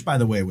 Yeah. Which, by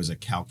the way, was a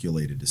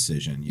calculated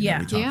decision. Yeah.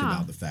 We talked Yeah.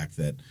 about the fact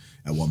that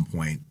at one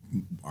point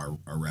our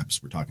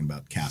reps were talking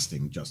about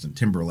casting Justin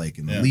Timberlake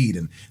in the Yeah. lead,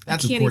 and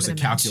that's of can't course a even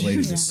imagine.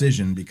 calculated Yeah.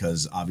 decision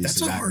because obviously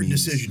That's a that hard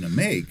means, decision to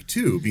make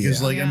too,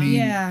 because Yeah. like I Yeah. mean,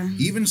 Yeah.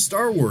 even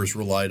Star Wars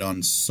relied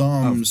on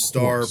some Of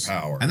star course.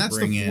 power, and that's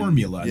Bring the in-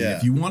 formula. I mean, Yeah.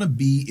 if you want to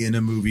be in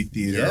a movie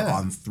theater Yeah.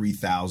 on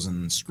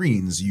 3,000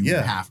 screens, you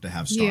Yeah. have to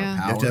have star Yeah.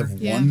 power. you have to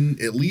have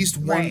Yeah. at least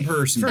one Right.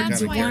 person. For to That's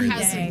kind of why carry it one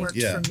that. hasn't day. worked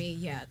Yeah. for me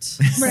yet.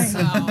 Right. So,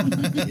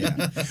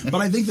 Yeah.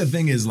 But I think the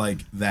thing is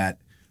like that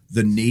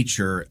the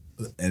nature,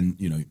 and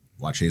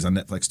watch Hayes on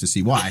Netflix to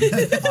see why.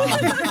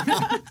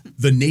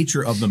 The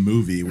nature of the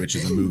movie, which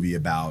is a movie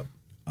about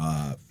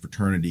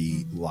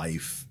fraternity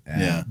life,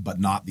 Yeah. but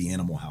not the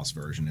Animal House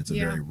version. It's a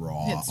Yeah. very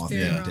raw, It's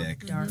very raw.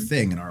 authentic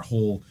thing. And our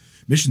whole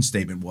mission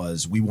statement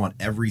was we want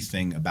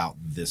everything about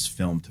this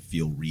film to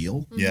feel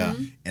real. Yeah.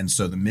 And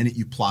so the minute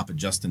you plop a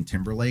Justin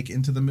Timberlake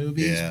into the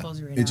movie, Yeah. Pulls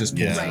you right it out just of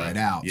it. pulls it Yeah. right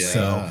out. Yeah.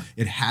 So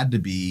it had to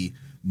be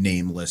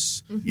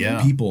nameless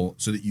Yeah. people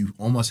so that you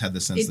almost had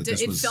the sense that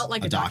this it was felt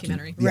like a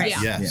documentary. Right.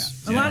 Yeah.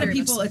 Yes. A lot of Very much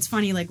people, so. it's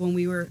funny, like when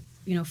we were,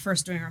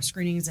 first doing our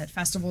screenings at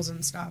festivals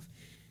and stuff.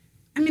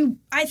 I mean,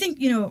 I think,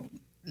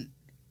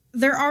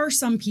 there are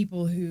some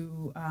people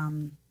who,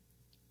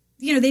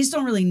 they just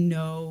don't really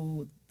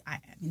know. I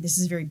mean, this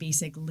is very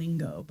basic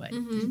lingo, but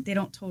they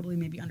don't totally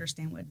maybe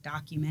understand what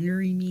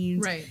documentary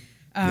means. Right.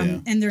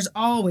 And there's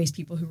always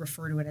people who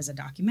refer to it as a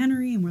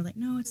documentary, and we're like,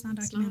 no, it's not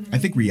a documentary. I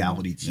think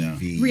reality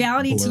TV.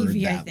 Reality blurred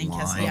TV, I that think,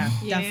 has line.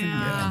 definitely.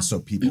 And so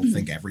people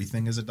think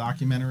everything is a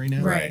documentary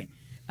now. Right.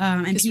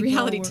 And Because people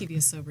reality were- TV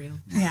is so real.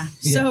 Yeah,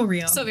 so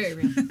real. So very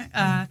real.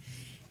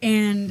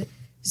 And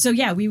so,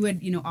 yeah, we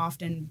would,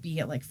 often be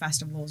at like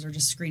festivals or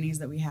just screenings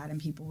that we had, and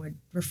people would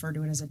refer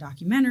to it as a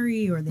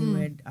documentary, or they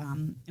would,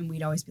 and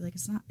we'd always be like,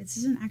 this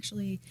isn't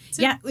actually,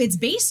 it's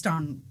based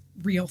on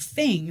real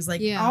things.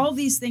 Like all of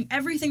these things,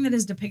 everything that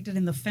is depicted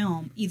in the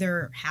film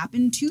either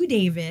happened to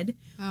David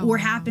or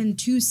happened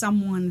to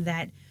someone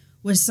that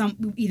was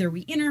either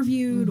we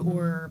interviewed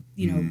or,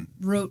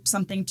 wrote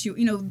something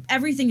to,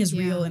 everything is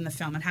real in the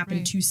film. It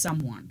happened to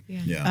someone.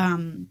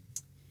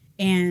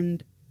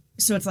 And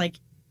so it's like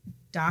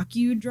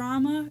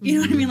docudrama, you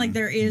know what I mean? Like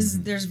there's,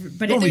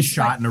 but Only there's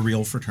shot like, in a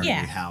real fraternity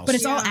house. but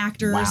it's all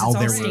actors, While it's all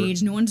there were-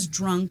 staged. No one's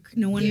drunk.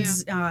 No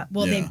one's,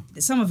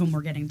 some of them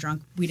were getting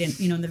drunk. We didn't,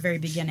 in the very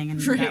beginning, and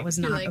that was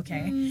not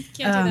okay. Can't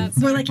do that.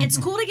 We're like, it's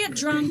cool to get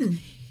drunk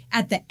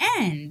at the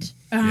end,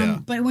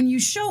 but when you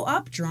show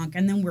up drunk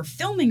and then we're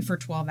filming for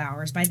 12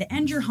 hours, by the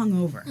end you're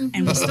hungover,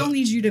 and we still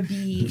need you to be.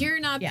 You're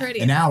not pretty.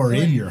 An hour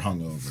in, you're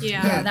hungover.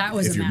 Yeah, that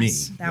was If a you're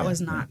mess. me. That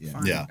was not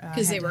fun. Yeah.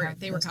 Because I they had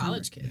to were have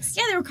college those kids.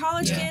 Yeah, they were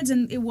college kids,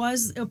 and it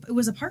was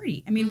a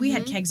party. I mean, we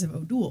had kegs of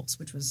O'Doul's,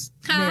 which was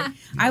weird.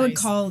 I would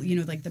call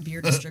like the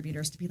beer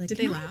distributors to be like, Did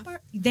they "Can I have laugh? a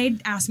bar?"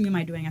 They'd ask me, "Am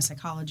I doing a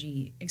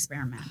psychology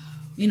experiment?"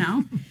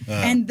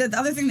 And the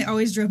other thing that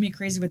always drove me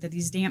crazy with it,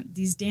 these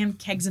damn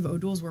kegs of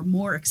O'Doul's were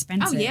more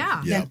expensive. Oh,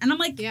 yeah. And I'm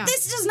like,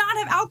 this does not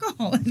have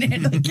alcohol in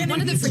it. Like, One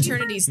of the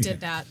fraternities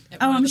did that at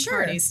Oh, one I'm of the sure.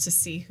 parties to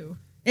see who.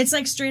 it's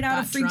like straight out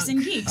of Got Freaks drunk.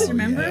 and Geeks.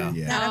 Remember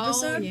yeah. that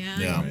episode? Oh, yeah.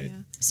 Yeah. Right.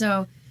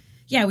 So,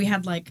 yeah, we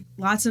had like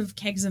lots of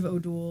kegs of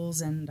O'Doul's,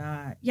 and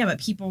but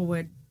people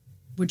would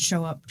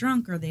show up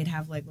drunk, or they'd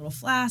have like little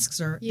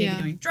flasks, or they'd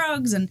be doing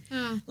drugs, and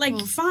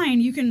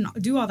fine, you can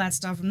do all that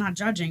stuff. I'm not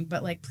judging,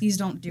 but like, please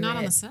don't do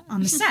Not it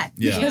on the set.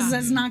 Yeah. because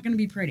that's not going to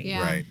be pretty.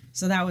 Yeah. Right.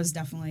 So that was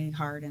definitely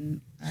hard,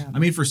 and I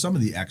mean, for some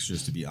of the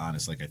extras, to be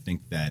honest, like I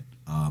think that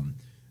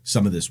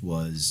some of this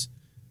was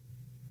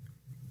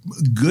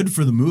good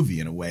for the movie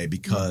in a way,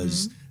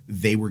 because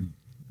they were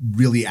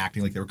really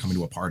acting like they were coming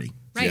to a party.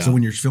 Right. So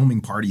when you're filming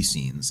party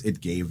scenes,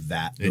 it gave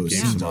those gave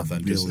scenes some a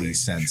authenticity, really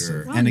sense.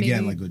 sure. Of, Well, and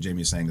again, maybe- like what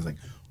Jamie is saying, is like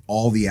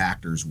all the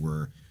actors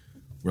were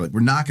like, we're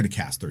not going to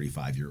cast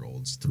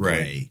 35-year-olds to Right.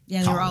 play.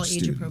 Yeah, they were all college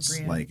age students.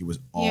 appropriate. Like it was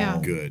all Yeah.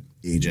 Good.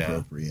 age Yeah.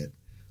 appropriate.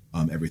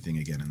 Everything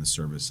again in the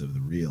service of the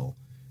real,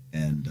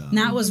 and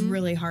that was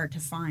really hard to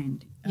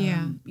find.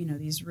 Yeah.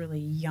 These really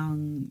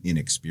young,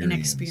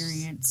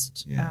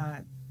 inexperienced.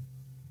 Yeah.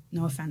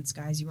 no offense,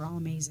 guys, you were all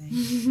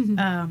amazing.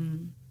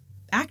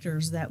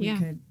 Actors that we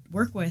could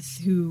work with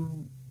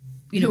who,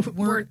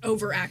 weren't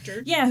over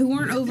actor. Yeah, who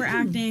weren't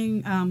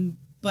overacting,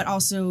 but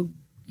also,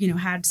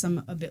 had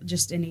some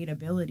just innate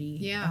ability.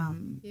 Yeah.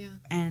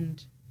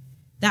 And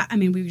that, I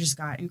mean, we just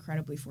got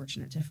incredibly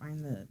fortunate to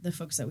find the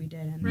folks that we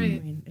did. And Right. I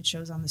mean, it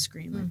shows on the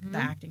screen. Like the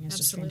acting is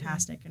Absolutely. just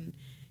fantastic. And,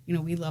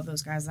 we love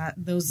those guys.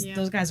 Those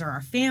guys are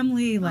our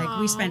family. Like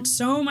we spent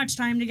so much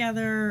time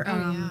together.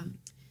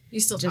 You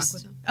still just, talk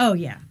with them. Oh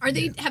yeah.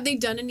 Have they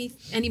done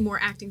any more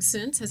acting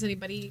since? Has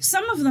anybody?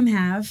 Some of them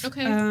have.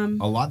 Okay.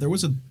 A lot. There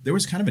was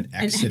kind of an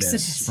exodus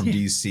exodus, from yeah.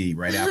 DC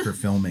right after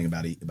filming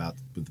about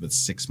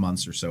 6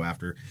 months or so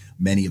after.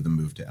 Many of them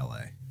moved to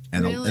LA,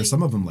 and Really? and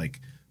some of them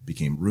like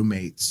became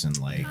roommates and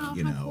like Oh,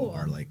 how cool.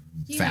 are like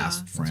Yeah.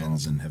 fast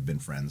friends and have been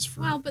friends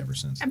for ever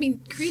since. I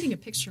mean, creating a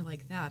picture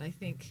like that, I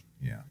think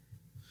Yeah.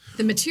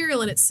 the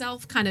material in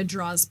itself kind of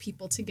draws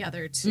people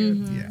together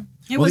too. Yeah.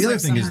 It Well, was the other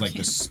like thing is summer like the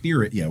camp.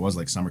 spirit. Yeah, it was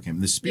like summer camp.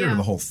 The spirit Yeah. of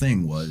the whole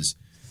thing was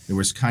there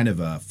was kind of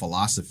a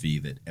philosophy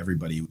that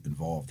everybody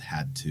involved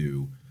had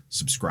to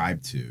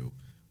subscribe to,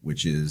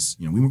 which is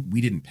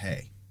we didn't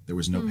pay. There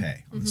was no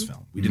pay on this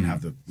film. We didn't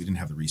have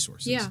the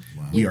resources. Yeah.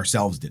 We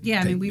ourselves didn't. Yeah,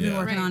 I mean, pay. we've been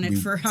working Right. on it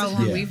for how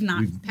long? We've not.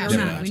 we've we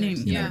never-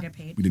 didn't Yeah. get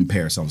paid. We didn't pay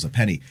ourselves a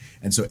penny,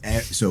 and so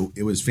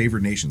it was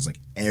favored nations. Like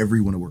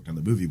everyone who worked on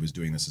the movie was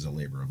doing this as a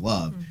labor of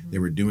love. They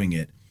were doing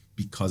it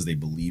because they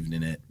believed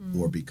in it,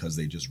 or because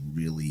they just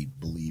really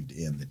believed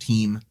in the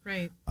team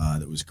Right.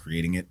 that was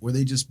creating it, or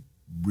they just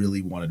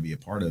really wanted to be a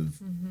part of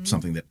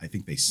something that I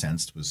think they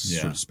sensed was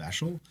sort of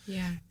special.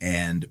 Yeah.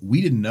 And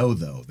we didn't know,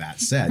 though,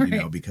 that said,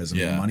 Right. because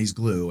money's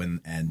glue, and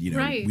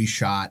Right.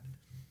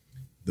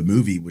 the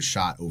movie was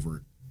shot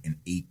over an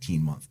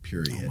 18-month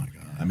period. Oh my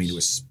gosh. I mean, it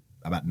was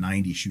about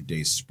 90 shoot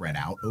days spread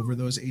out over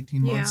those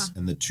 18 months. Yeah.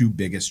 And the two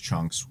biggest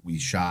chunks we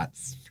shot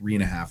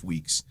 3.5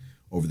 weeks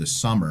over the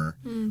summer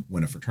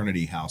when a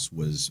fraternity house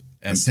was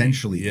Empty.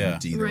 essentially Yeah.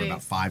 empty. There were Right.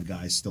 about 5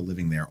 guys still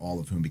living there,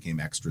 all of whom became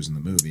extras in the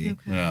movie.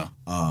 Okay.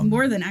 Yeah.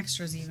 More than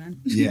extras,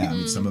 even. Yeah, I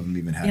mean, some of them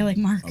even had Yeah, like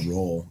Mark. a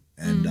role,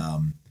 and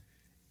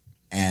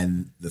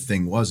the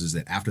thing is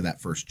that after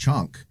that first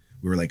chunk,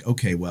 we were like,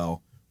 okay,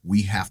 well,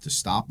 we have to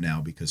stop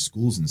now because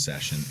school's in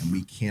session, and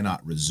we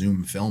cannot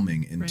resume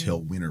filming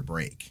until winter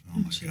break. Oh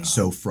my God.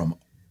 So from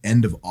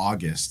end of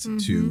August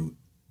to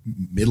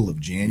middle of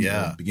January,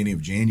 Yeah. beginning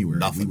of January.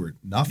 Nothing. We were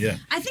nothing. Yeah.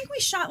 I think we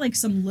shot like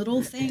some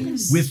little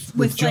things With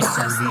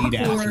just lead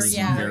before, actors,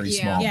 yeah. very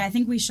Yeah. small. Yeah, I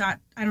think we shot.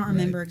 I don't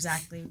remember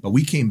exactly. But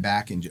we came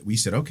back and we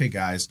said, okay,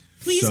 guys,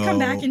 Please so come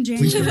back in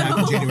Please come back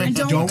in January. January. And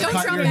don't cut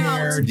drop your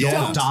hair. out. Yeah.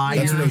 Don't dye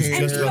That's your what I was hair.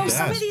 And just you know, about to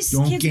some of ask. these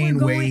Don't kids gain were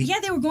going. weight. Yeah,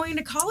 they were going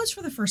to college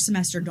for the first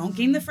semester. Don't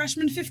gain the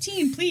freshman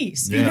 15,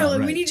 please. Yeah, you know, like,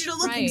 right. we need you to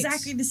look Right.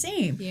 exactly the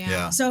same.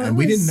 Yeah. So And it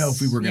we was- didn't know if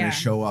we were going to yeah.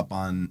 show up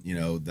on,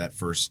 that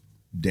first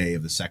day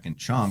of the second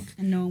chunk.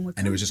 And no one would.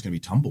 And it was just going to be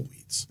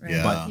tumbleweeds. Right.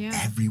 Yeah. But Yeah.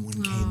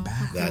 everyone came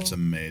back. That's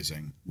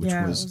amazing. Which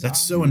Yeah, it was, was That's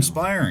awesome. so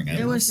inspiring. I It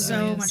love was that.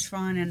 so Yes. much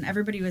fun, and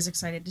everybody was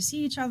excited to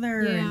see each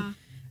other. Yeah.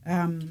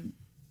 And,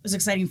 it was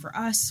exciting for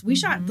us. We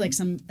shot like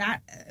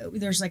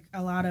there's like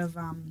a lot of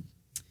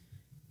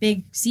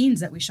big scenes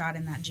that we shot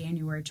in that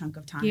January chunk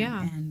of time.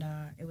 Yeah. And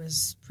it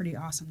was pretty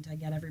awesome to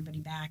get everybody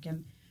back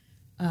and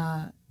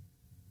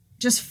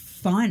just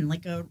fun.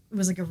 It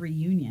was like a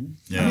reunion.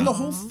 Yeah. I mean, the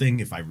whole thing,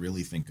 if I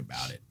really think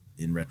about it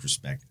in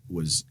retrospect,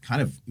 was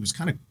kind of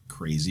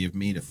crazy of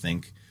me to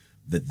think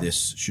that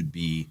this should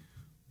be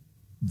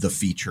the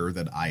feature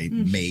that I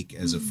make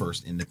as a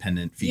first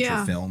independent feature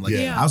Yeah. film.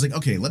 Yeah. I was like,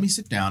 okay, let me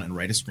sit down and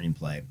write a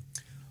screenplay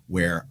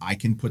where I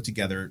can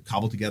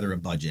cobble together a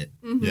budget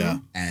Yeah.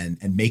 and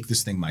make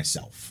this thing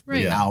myself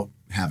Right. without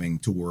having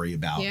to worry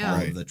about Yeah. all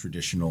Right. of the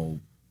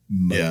traditional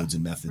modes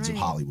and methods of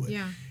Right. Hollywood.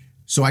 Yeah.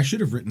 So I should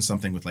have written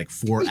something with like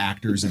 4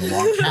 actors in a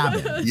log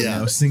cabin.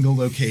 Yeah. Single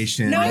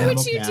location. Why would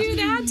minimal you cast. do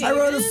that, David? I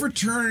wrote a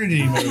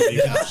fraternity movie.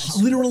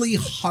 Literally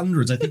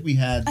hundreds. I think we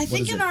had. I what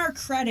think is in it? our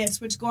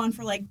credits, which go on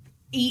for like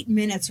 8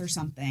 minutes or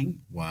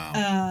something,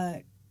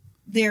 Wow.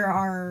 there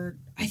are,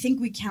 I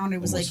think we counted,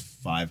 it was Almost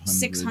like 500.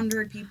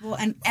 600 people,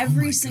 and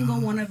every my single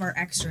God. one of our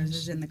extras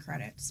is in the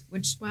credits,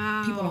 which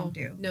Wow. people don't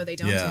do. No, they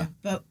don't Yeah. do.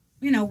 But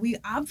we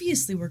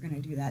obviously were going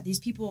to do that. These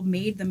people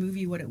made the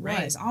movie what it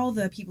Right. was. All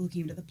the people who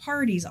came to the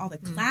parties, all the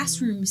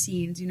classroom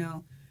scenes,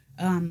 the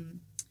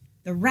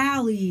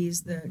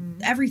rallies, the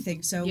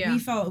everything. So Yeah. we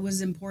felt it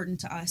was important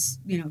to us,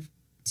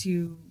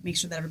 to make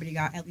sure that everybody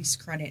got at least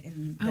credit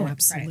in the Oh,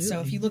 credits. So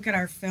absolutely. if you look at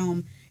our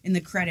film in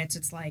the credits,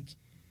 it's like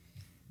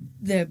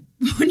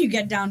when you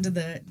get down to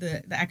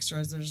the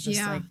extras, there's just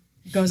Yeah. like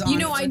goes on. You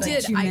know, for I like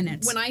did. 2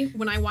 minutes.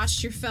 When I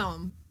watched your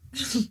film,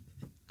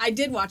 I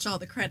did watch all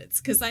the credits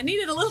because I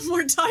needed a little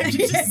more time to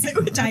just sit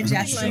with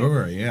Digest. Like,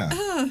 Sure,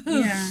 yeah.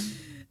 yeah.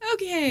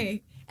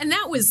 okay. And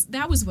that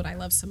was what I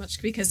love so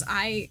much because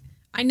I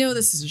know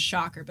this is a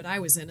shocker, but I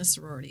was in a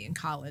sorority in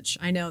college.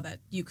 I know that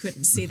you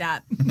couldn't see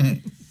that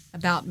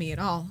about me at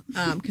all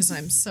because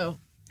I'm so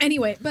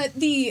anyway. But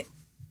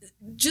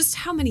just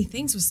how many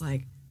things was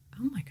like,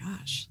 oh my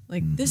gosh,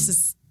 like this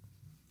is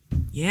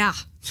yeah.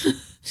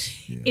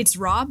 It's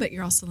raw, but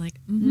you're also like,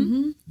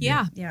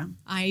 yeah. Yeah.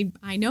 I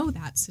know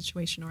that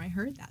situation, or I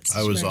heard that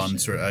I situation.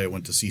 was I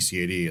went to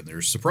CCAD, and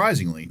there's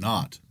surprisingly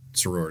not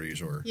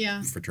sororities or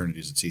Yeah.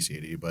 fraternities at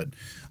CCAD, but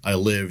I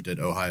lived at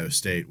Ohio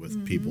State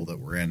with people that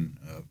were in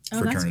a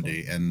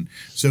fraternity, and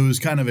so it was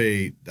kind of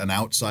an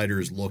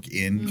outsider's look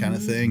in kind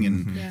of thing.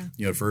 And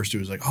Yeah. at first it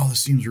was like, oh, this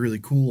seems really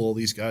cool, all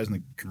these guys and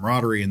the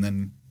camaraderie, and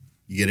then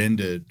you get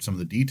into some of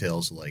the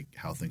details of like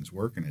how things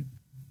work, and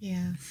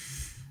Yeah.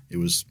 it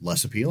was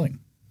less appealing,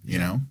 you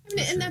know. I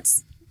mean, and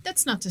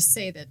that's not to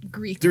say that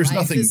Greek There's life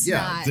nothing. is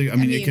Yeah, not, I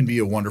mean, it can be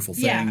a wonderful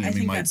thing. Yeah, I I mean,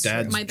 think my that's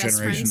dad's true. My best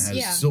generation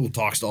friends, still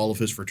talks to all of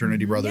his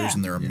fraternity brothers, Yeah.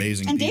 and they're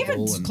amazing And people.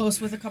 David's and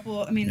close with a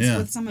couple. I mean, Yeah.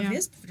 with some of Yeah.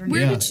 his fraternity.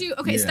 Where Yeah. did you?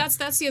 Okay, so Yeah.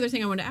 that's the other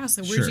thing I wanted to ask.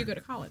 Like, where Sure. did you go to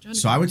college?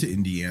 So I went to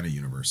Indiana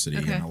University,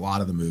 Okay. and a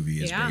lot of the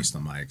movie is Yeah. based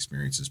on my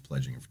experiences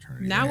pledging a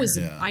fraternity. That there. was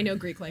Yeah. I know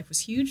Greek life was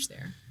huge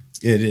there.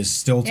 It is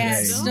still today. Yeah,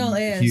 it still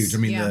is. Huge. I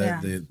mean,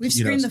 Yeah. We've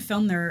screened the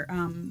film there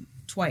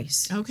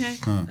twice, Okay.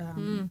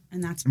 and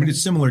that's. I mean, been-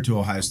 it's similar to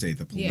Ohio State,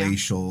 the Yeah.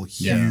 palatial,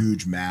 Yeah.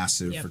 huge,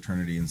 massive Yep.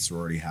 fraternity and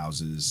sorority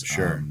houses,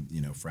 Sure.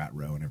 frat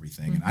row and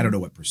everything. And I don't know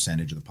what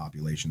percentage of the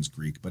population's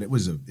Greek, but it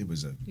was a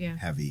Yeah.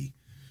 heavy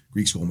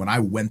Greek school. And when I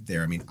went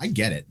there, I mean, I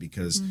get it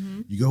because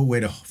you go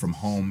away from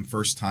home,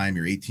 first time,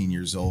 you're 18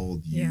 years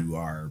old, you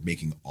are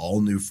making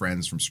all new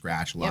friends from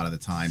scratch a lot Yep. of the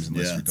times,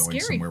 unless Yeah. you're going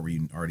Scary. somewhere where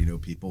you already know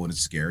people, and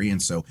it's scary.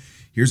 And so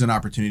here's an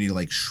opportunity to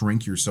like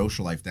shrink your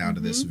social life down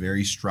to this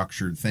very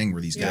structured thing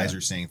where these guys Yeah.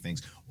 are saying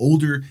things.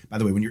 Older, by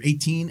the way, when you're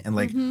 18 and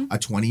like a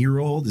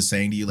 20-year-old is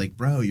saying to you like,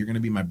 bro, you're going to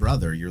be my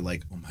brother, you're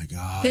like, oh my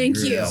God. Thank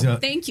you're you. so-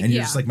 Thank you. And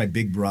you're Yeah. just like my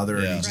big brother,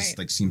 and Yeah. he just Right.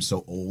 like seems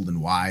so old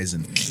and wise.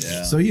 And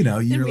Yeah. so, you're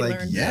Then we like,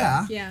 learned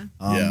yeah. that. Yeah.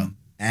 Yeah.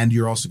 And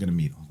you're also going to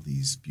meet all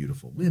these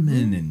beautiful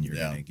women, and you're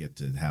Yeah. going to get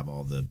to have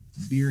all the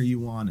beer you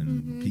want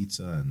and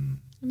pizza and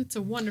And it's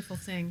a wonderful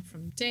thing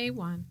from day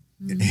one.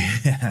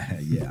 yeah.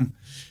 Where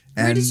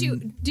And,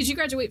 did you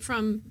graduate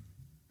from?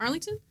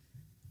 Arlington?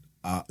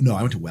 no,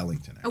 I went to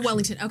Wellington. Oh, Actually.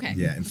 Wellington. Okay.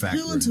 Yeah, in fact,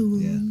 David's-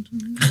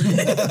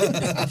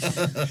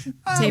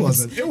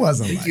 it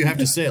wasn't. I think Like you have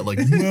to say it like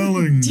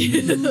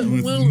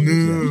Wellington.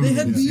 Wellington. They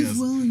had beef Yes.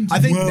 Wellington. I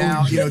think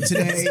now,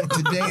 today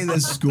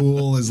this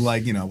school is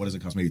like, what does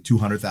it cost? Maybe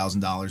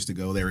 $200,000 to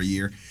go there a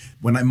year.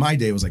 When my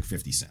day was like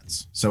 50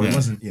 cents. So it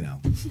wasn't,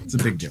 it's a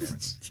big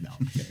difference. No,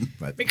 I'm kidding,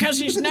 but Because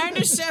he's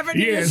 97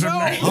 years old.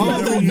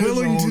 Oh, the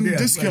Wellington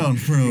discount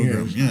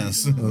program.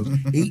 Yes.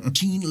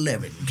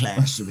 1811,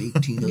 class of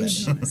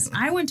 1811.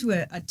 I went to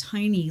a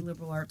tiny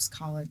liberal arts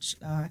college,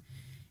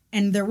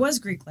 and there was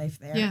Greek life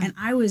there, and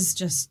I was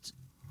just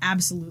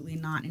absolutely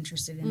not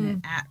interested in it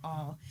at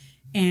all.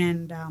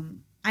 And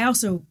I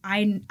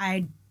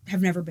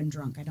have never been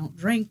drunk. I don't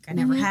drink. I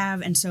never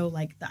have. And so,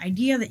 like, the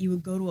idea that you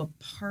would go to a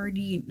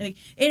party, like,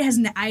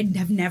 I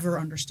have never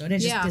understood. It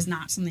just is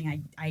not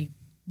something I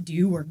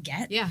do or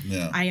get. Yeah.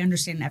 I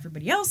understand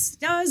everybody else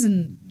does,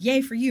 and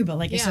yay for you, but,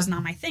 like, it's just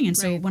not my thing. And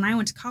so when I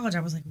went to college,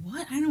 I was like,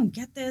 what? I don't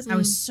get this. I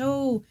was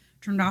so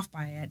turned off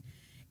by it.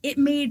 It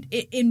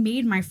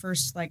made my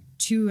first, like,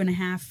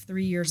 2.5,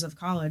 3 years of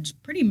college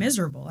pretty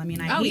miserable. I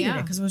mean, I hated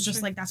it because it was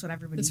just like, that's what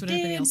everybody did.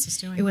 Everybody else is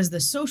doing. It was the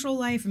social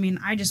life. I mean,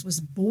 I just was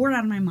bored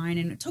out of my mind,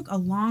 and it took a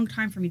long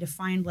time for me to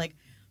find, like,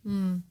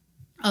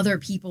 other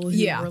people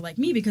who were like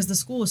me, because the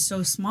school was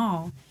so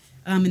small.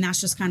 And that's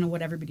just kind of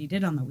what everybody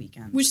did on the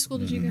weekends. Which school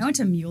did you go to? I went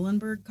to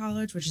Muhlenberg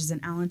College, which is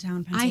in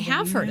Allentown, Pennsylvania. I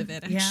have heard of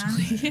it,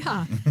 actually.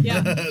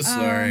 Yeah.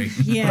 Sorry.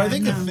 But I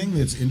think the thing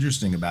that's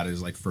interesting about it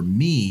is, like, for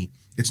me,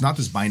 it's not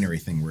this binary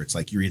thing where it's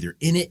like you're either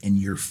in it and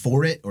you're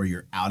for it, or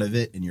you're out of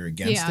it and you're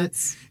against it.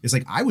 It's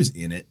like I was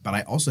in it, but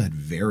I also had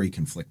very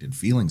conflicted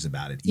feelings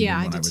about it, even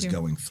when I was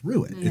going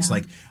through it. It's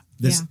like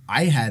this.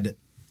 I had,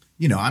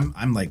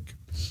 I'm like,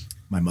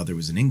 my mother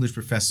was an English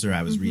professor.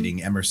 I was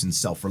reading Emerson's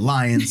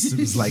Self-Reliance. It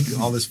was like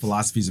all this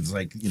philosophies of,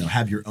 like,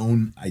 have your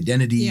own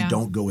identity.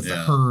 Don't go with the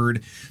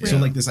herd. So,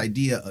 like, this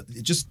idea,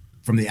 it just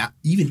from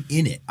even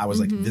in it, I was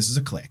like, this is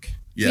a clique.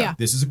 Yeah.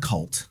 This is a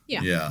cult.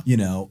 Yeah.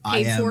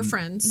 Paid for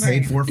friends.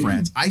 Paid for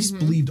friends. I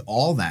believed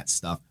all that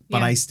stuff,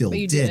 but I still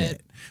did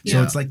it.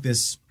 So it's like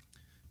this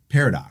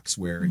paradox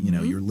where,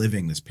 you're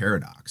living this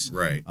paradox.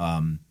 Right.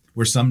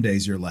 Where some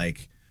days you're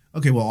like,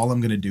 okay, well, all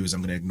I'm going to do is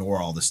I'm going to ignore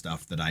all the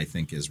stuff that I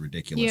think is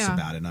ridiculous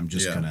about it, and I'm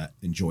just going to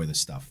enjoy the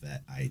stuff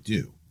that I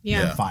do.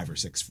 Yeah. 5 or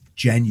 6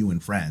 genuine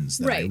friends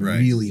that I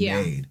really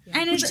made.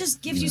 And it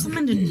just gives you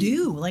something to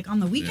do. Like, on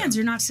the weekends,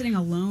 you're not sitting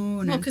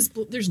alone. Well, because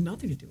there's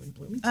nothing to do in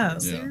Bloomington,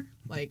 is there?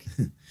 Like,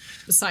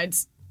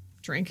 besides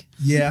drink.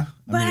 Yeah.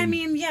 But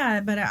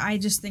I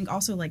just think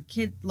also, like,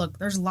 look,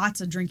 there's lots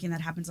of drinking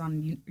that happens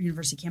on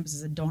university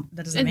campuses that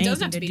doesn't have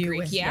anything to do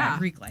with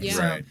Greek life. Yeah.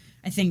 So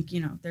I think,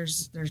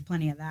 there's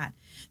plenty of that.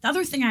 The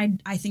other thing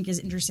I think is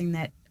interesting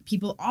that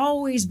people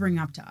always bring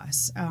up to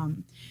us,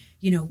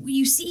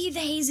 you see the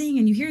hazing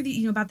and you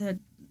hear about the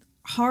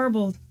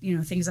horrible,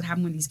 things that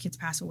happen when these kids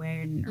pass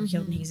away and are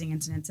killed in hazing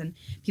incidents. And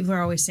people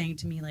are always saying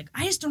to me, like,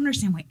 I just don't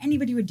understand why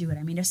anybody would do it.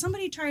 I mean, if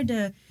somebody tried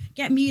to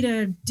get me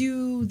to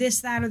do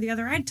this, that, or the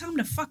other, I'd tell them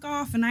to fuck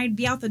off and I'd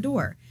be out the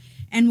door.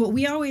 And what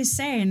we always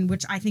say, and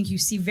which I think you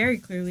see very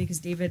clearly because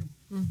David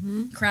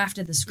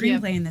crafted the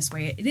screenplay in this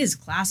way, it is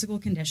classical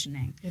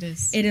conditioning. It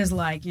is. It is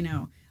like,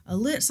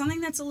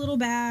 something that's a little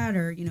bad,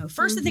 or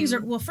first the things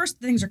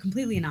are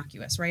completely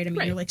innocuous, right? I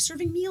mean, you're like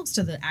serving meals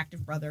to the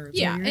active brothers.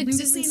 Yeah, or it doesn't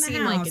doesn't seem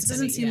seem like it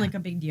doesn't seem like a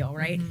big deal,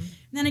 right? And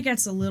then it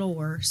gets a little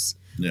worse.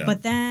 Yeah.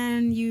 But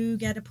then you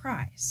get a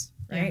prize,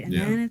 right? And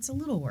then it's a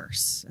little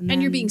worse.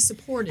 And you're being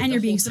supported. And the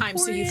you're being whole time,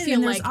 supported. so you feel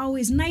and like there's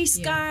always nice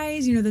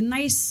guys. The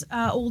nice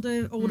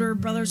older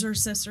brothers or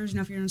sisters.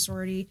 If you're in a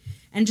sorority,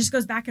 and it just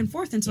goes back and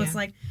forth. And so it's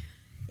like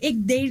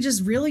they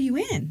just reel you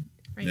in.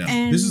 Right. Yeah.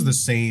 And This is the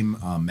same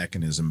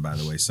mechanism, by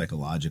the way,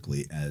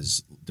 psychologically,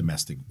 as the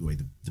way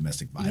the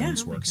domestic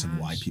violence works, and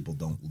why people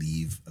don't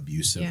leave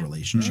abusive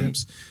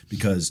relationships,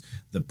 because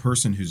the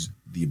person who's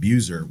the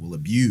abuser will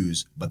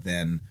abuse, but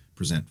then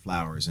present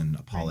flowers and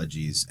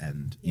apologies,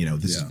 and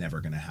this is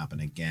never going to happen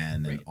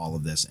again, and all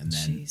of this, and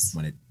then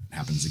when it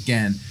happens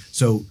again,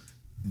 so.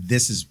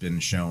 This has been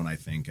shown, I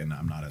think, and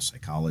I'm not a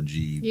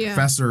psychology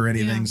professor or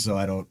anything, so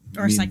I don't...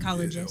 Or a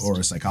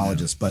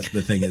psychologist. But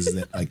the thing is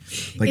that, like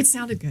it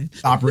sounded good.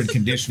 Operant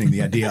conditioning,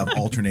 the idea of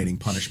alternating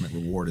punishment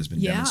reward has been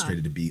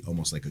demonstrated to be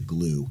almost like a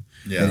glue.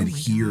 Yeah. That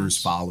adheres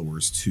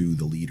followers to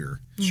the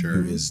leader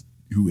who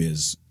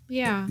is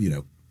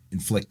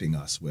inflicting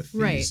us with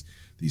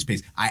these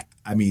pains.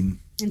 I mean...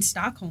 And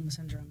Stockholm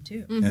syndrome,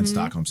 too. And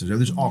Stockholm syndrome.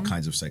 There's all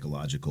kinds of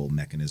psychological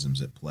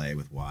mechanisms at play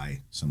with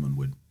why someone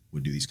would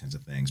do these kinds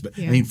of things. But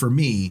I mean, for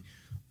me,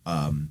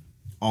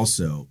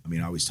 also, I mean,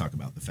 I always talk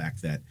about the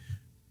fact that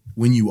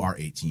when you are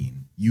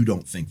 18, you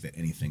don't think that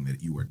anything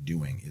that you are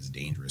doing is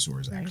dangerous or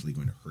is actually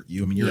going to hurt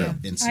you. I mean, you're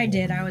invincible. I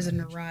did. I was a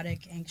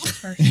neurotic,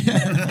 anxious person.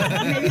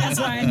 Maybe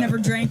that's why I never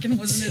drank and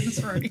wasn't in the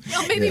sorority.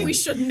 Well, maybe we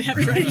shouldn't have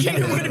drank.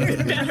 It would have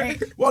been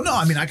better. Well, no,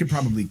 I mean,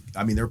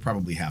 there were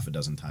probably half a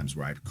dozen times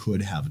where I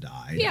could have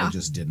died. I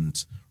just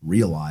didn't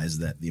realize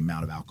that the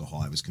amount of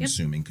alcohol I was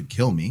consuming could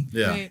kill me.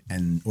 Yeah.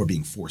 Or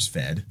being force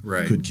fed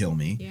Right. could kill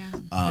me.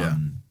 Yeah.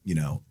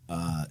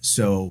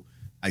 So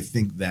I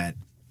think that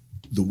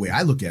the way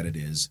I look at it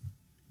is,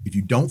 if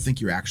you don't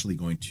think you're actually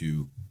going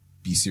to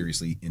be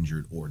seriously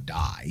injured or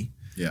die,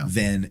 Yeah.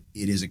 then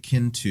it is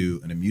akin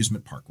to an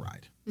amusement park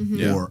ride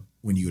Yeah. or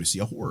when you go to see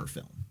a horror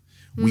film.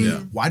 Yeah.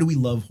 Why do we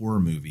love horror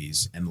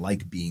movies and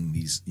like being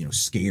these,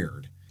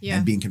 scared Yeah.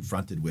 and being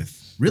confronted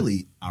with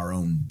really our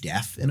own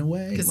death in a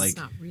way? Because Like, it's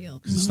not real.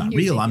 'cause it's not You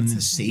real. think I'm it's in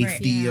the something-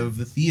 safety Yeah. of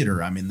the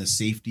theater. I'm in the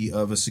safety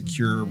of a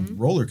secure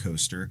roller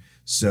coaster.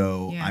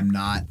 So Yeah. I'm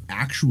not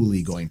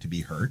actually going to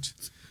be hurt.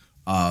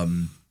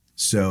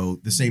 So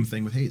the same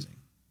thing with hazing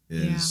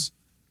is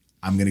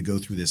I'm going to go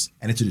through this,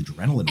 and it's an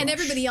adrenaline And rush.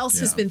 everybody else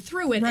has been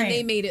through it, Right. and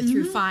they made it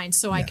through fine.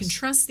 So I can Yes.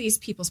 trust these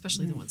people,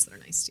 especially the ones that are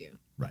nice to you.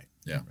 Right.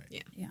 Yeah.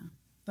 Right. Yeah.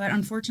 But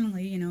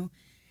unfortunately, and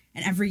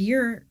every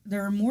year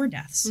there are more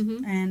deaths.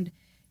 And,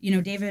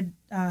 David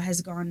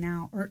has gone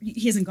now, or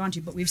he hasn't gone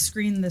to, but we've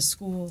screened the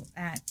school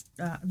at,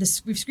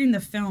 we've screened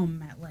the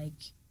film at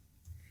like.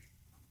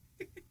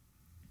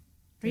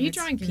 Are you It's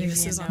drawing giving me a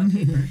penises note. on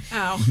paper?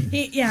 Oh.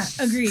 Yeah,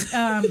 agreed.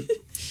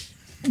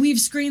 We've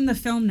screened the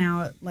film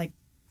now at like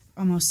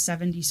almost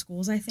 70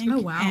 schools, I think.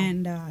 Oh, wow.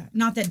 And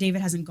not that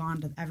David hasn't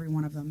gone to every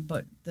one of them,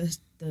 but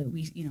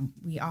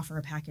we offer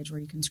a package where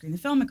you can screen the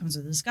film. It comes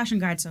with a discussion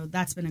guide, so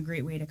that's been a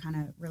great way to kind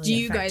of really. Do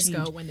you affect guys change.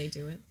 go when they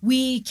do it?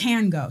 We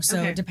can go, so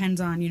Okay. it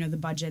depends on the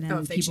budget and Oh,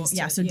 if they people. choose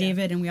Yeah, to, so yeah.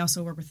 David, and we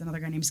also work with another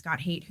guy named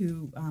Scott Haight,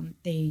 who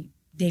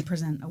they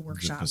present a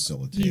workshop.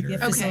 facilitator. The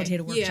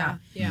facilitator workshop.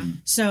 Yeah.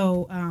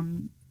 So,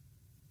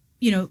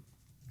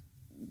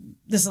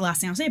 this is the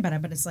last thing I'll say about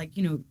it, but it's like,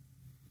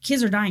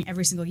 kids are dying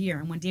every single year.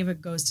 And when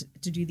David goes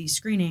to do these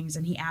screenings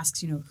and he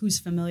asks, who's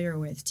familiar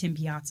with Tim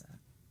Piazza?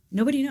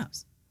 Nobody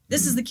knows.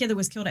 This is the kid that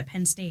was killed at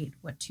Penn State,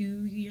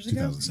 2 years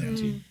ago?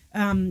 2017.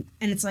 And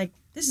it's like,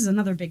 this is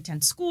another Big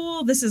Ten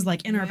school. This is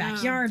like in our Yeah.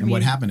 backyard. And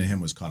what happened to him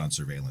was caught on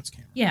surveillance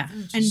camera. Yeah.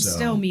 And So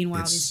still,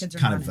 meanwhile, it's these kids are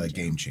kind gone of a in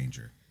jail. game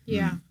changer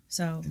Yeah.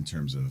 So, in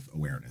terms of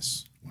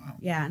awareness. Wow.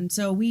 yeah. And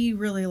so we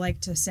really like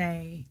to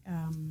say,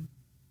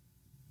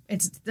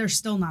 there's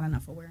still not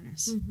enough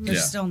awareness. There's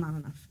Yeah. still not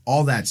enough.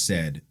 All that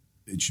said,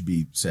 it should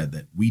be said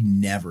that we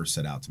never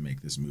set out to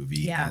make this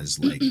movie Yeah. as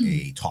like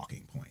a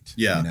talking point.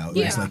 Yeah. It was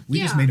Yeah. like we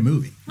just Yeah. made a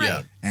movie.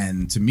 Yeah.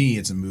 And to me,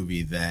 it's a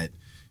movie that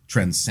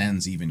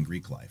transcends even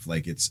Greek life.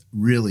 Like it's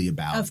really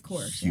about Of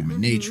course,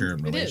 human nature and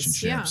It is,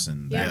 relationships yeah.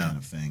 and that Yeah. kind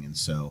of thing. And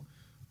so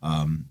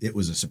it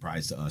was a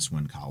surprise to us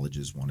when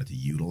colleges wanted to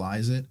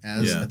utilize it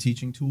as Yeah. a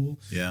teaching tool.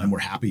 Yeah. And we're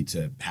happy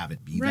to have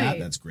it be that. Right.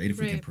 That's great if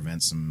we can Right.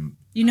 prevent some.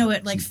 It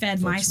like some fed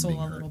folks my from soul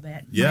being a hurt. little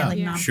bit. Yeah. My, like,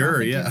 Yeah. nonprofit Sure,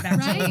 gave yeah. back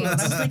to Right. the world.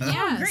 I was like,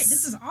 Yes. great,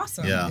 this is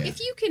awesome. Yeah. If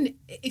you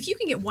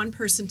can get one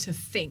person to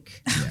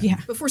think Yeah.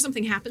 before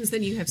something happens,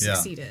 then you have Yeah.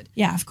 succeeded.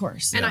 Yeah, of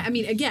course. And I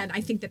mean, again,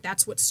 I think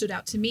that's what stood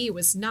out to me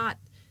was not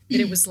that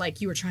it was like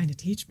you were trying to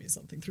teach me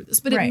something through this,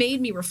 but it Right. made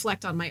me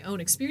reflect on my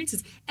own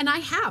experiences. And I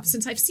have,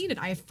 since I've seen it,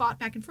 I have fought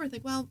back and forth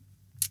like, well,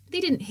 they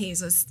didn't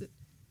haze us.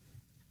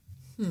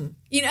 And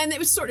it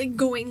was sort of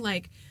going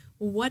like,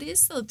 what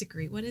is the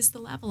degree? What is the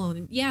level?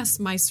 And yes,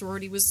 my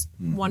sorority was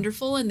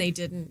wonderful and they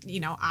didn't,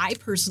 I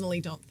personally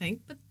don't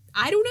think, but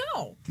I don't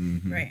know.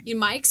 Right.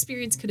 My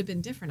experience could have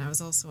been different. I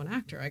was also an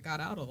actor. I got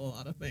out of a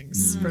lot of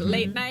things for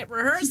late night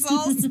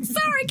rehearsals.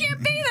 Sorry,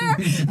 can't be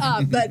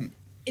there. But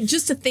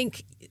just to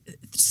think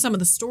some of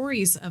the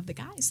stories of the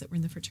guys that were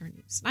in the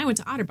fraternities. And I went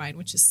to Otterbein,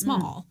 which is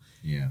small.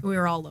 Yeah. We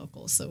were all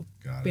local, so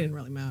Got it it. didn't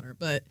really matter.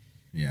 But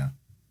Yeah.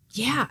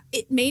 yeah,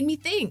 it made me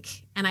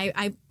think. And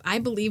I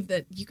believe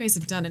that you guys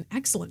have done an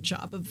excellent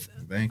job of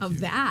Thank you.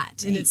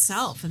 that in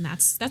itself. And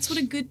that's what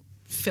a good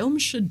film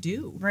should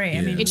do. Right. I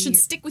Yeah. mean, It should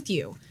stick with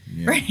you.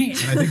 Yeah. Right. And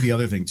I think the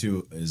other thing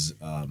too is,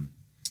 a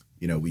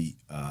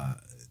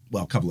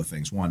couple of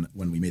things. One,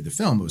 when we made the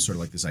film, it was sort of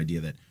like this idea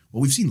that,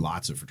 well, we've seen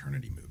lots of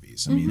fraternity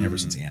movies. I mean, ever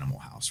since Animal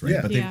House, right?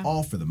 Yeah. But they've Yeah.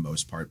 all, for the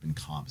most part, been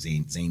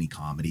zany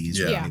comedies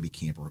or Yeah. maybe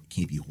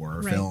campy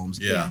horror Right. films.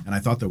 Yeah. And I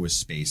thought there was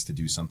space to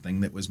do something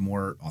that was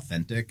more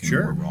authentic and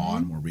Sure. more raw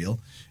and more real.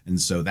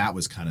 And so that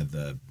was kind of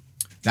the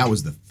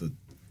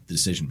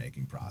decision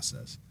making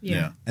process.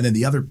 Yeah. And then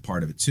the other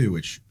part of it too,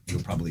 which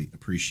you'll probably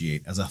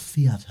appreciate as a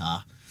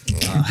theater.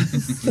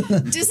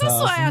 This is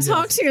why I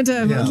talk to you,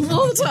 David, Yeah.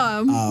 all the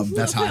time.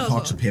 That's how I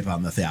talk to people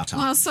on the theater.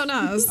 Oh, so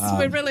nice.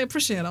 We really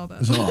appreciate all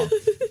that. So,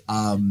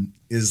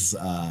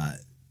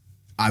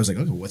 I was like,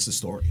 okay, what's the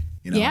story?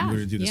 Yeah, I'm going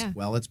to do this. yeah.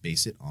 Well, let's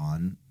base it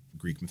on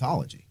Greek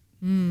mythology.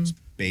 Let's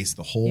base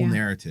the whole Yeah.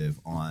 narrative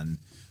on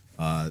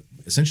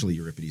essentially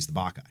Euripides the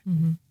Bacchae.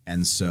 Mm-hmm.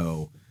 And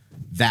so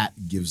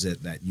that gives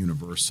it that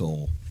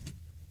universal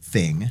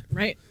thing.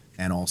 Right.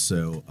 And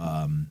also,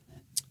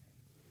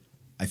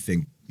 I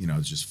think,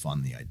 it's just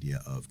fun, the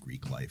idea of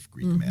Greek life,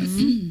 Greek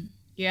myth.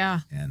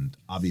 Yeah. And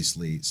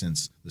obviously,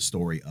 since the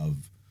story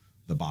of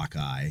the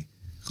Bacchae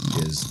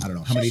is, I don't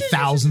know, how many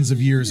thousands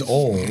of years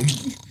old.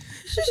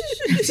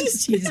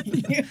 Just teasing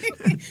you.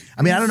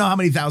 I mean, I don't know how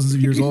many thousands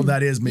of years old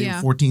that is, maybe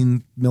Yeah.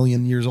 14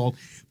 million years old.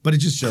 But it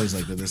just shows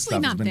like that this stuff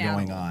has not been that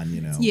going old.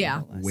 on,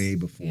 Yeah. way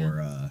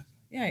before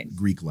Yeah.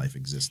 Greek life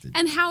existed.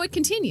 And how it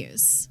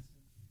continues.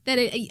 That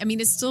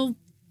it's still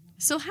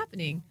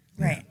happening.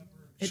 Right.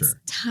 It's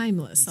Sure.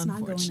 timeless, not going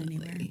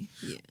unfortunately.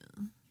 Yeah.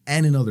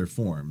 And in other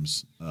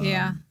forms,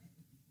 Yeah.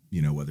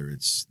 whether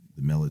it's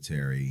the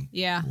military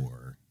Yeah.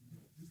 or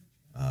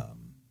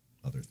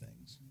other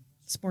things.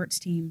 Sports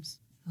teams.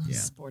 Yeah.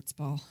 Sports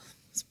ball.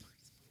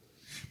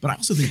 But I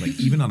also think, like,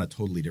 even on a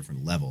totally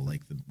different level,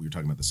 like we were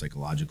talking about the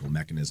psychological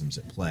mechanisms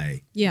at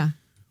play. Yeah.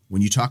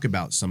 When you talk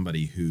about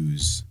somebody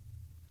who's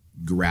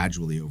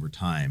gradually over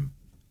time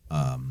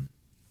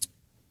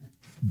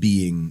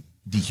being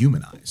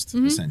dehumanized,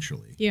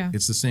 essentially. Yeah.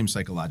 It's the same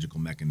psychological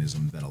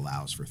mechanism that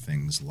allows for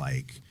things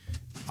like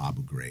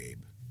Abu Ghraib,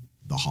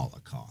 the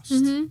Holocaust.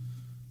 You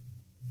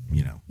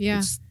know, Yeah.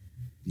 it's,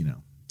 you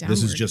know,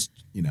 this is Downward. just,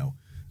 you know,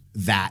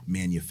 that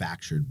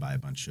manufactured by a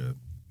bunch of,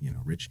 you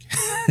know, rich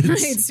kids.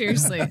 Right.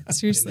 Seriously.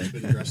 Seriously. It's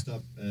been dressed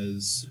up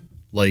as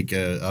like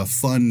a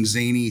fun,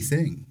 zany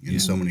thing in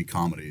so many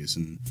comedies.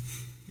 And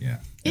Yeah.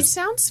 It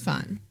sounds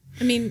fun.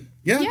 I mean,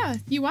 Yeah.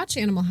 you watch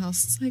Animal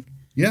House. It's like,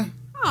 yeah,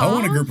 I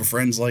want a Aw. group of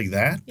friends like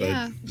that. But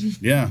yeah.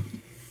 yeah.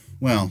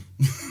 Well,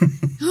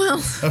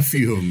 a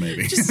few of them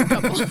maybe. Just a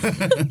couple.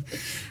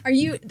 Are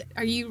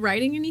you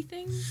writing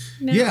anything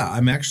now? Yeah,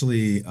 I'm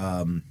actually.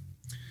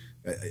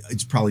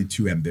 It's probably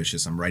too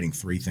ambitious. I'm writing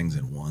 3 things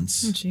at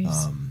once. Oh,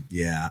 jeez.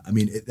 Yeah, I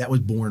mean that was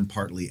born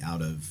partly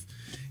out of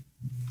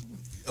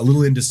a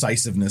little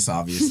indecisiveness,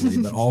 obviously,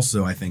 but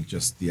also I think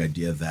just the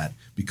idea that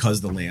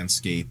because the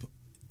landscape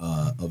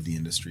of the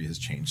industry has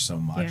changed so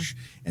much,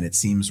 and it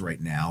seems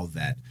right now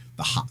that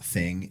the hot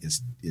thing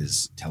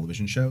is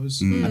television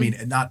shows. I mean,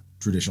 not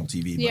traditional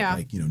TV, but Yeah.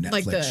 like, you know, Netflix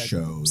Like the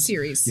shows,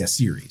 series. Yeah,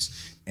 series.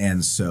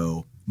 And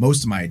so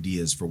most of my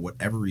ideas, for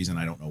whatever reason,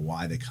 I don't know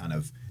why, they kind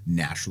of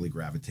naturally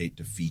gravitate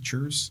to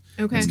features.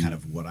 Okay. That's kind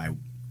of what I,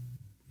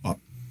 up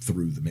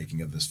through the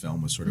making of this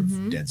film, was sort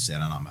of dead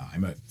set on.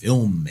 I'm a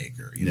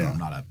filmmaker, you know, I'm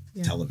not a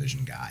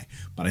television guy.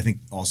 But I think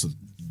also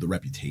the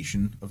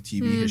reputation of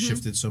TV has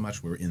shifted so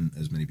much. We're in,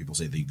 as many people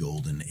say, the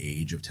golden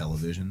age of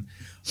television.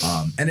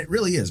 And it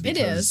really is,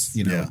 because, is.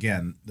 you know, Yeah.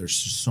 again, there's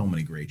just so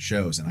many great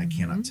shows, and I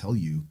cannot tell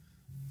you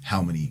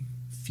how many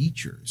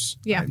features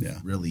Yeah.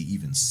 I've really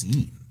even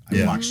seen. I've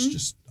Yeah. watched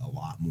just a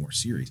lot more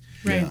series.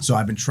 Right. Yeah. So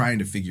I've been trying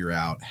to figure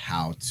out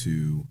how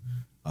to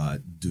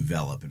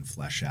develop and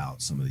flesh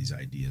out some of these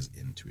ideas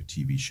into a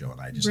TV show, and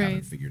I just Right.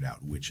 haven't figured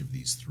out which of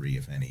these 3,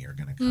 if any, are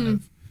going to kind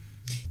of.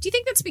 Do you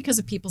think that's because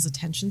of people's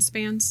attention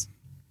spans?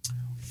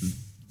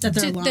 That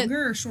they're That-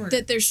 longer or shorter?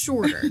 That they're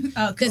shorter.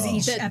 Because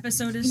each that-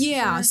 episode is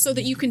Yeah, shorter? so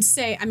that you can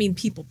say, I mean,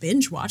 people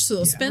binge watch, so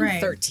they'll Yeah. spend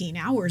Right. 13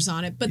 hours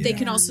on it, but they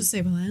can Yeah. also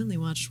say, well, I only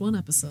watched 1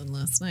 episode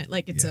last night.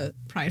 Like, it's a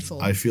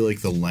prideful. I feel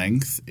like the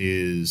length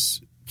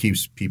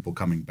keeps people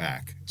coming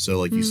back. So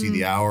like you see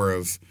the hour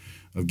of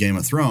Game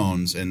of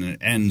Thrones and it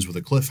ends with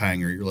a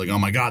cliffhanger. You're like, oh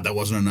my God, that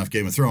wasn't enough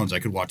Game of Thrones. I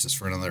could watch this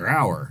for another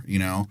hour, you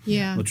know?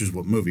 Yeah. Which is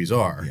what movies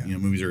are. Yeah. You know,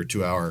 movies are a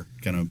 2-hour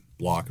kind of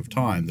block of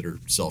time that are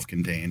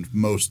self-contained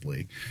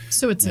mostly.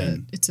 So it's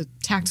a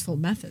tactful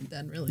method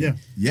then, really. Yeah.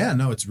 Yeah,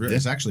 no, it's really, Yeah.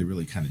 it's actually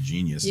really kind of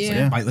genius. It's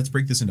Yeah. like, let's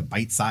break this into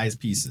bite-sized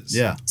pieces.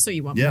 Yeah. So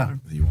you want Yeah. more.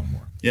 You want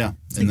more? Yeah. like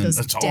And then those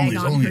it's only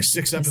daggone a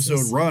Hershey 6-episode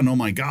Kisses. run. Oh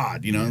my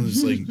God. You know,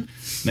 it's like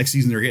next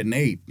season they're getting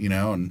 8, you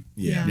know, and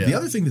Yeah. Yeah. The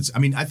other thing I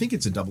mean, I think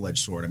it's a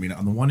double-edged sword. I mean,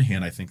 on the one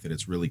hand, I think that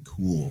it's really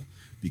cool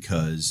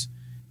because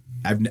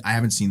I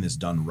haven't seen this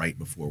done right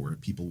before, where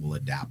people will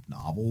adapt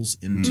novels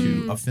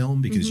into a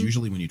film, because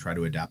usually when you try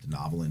to adapt a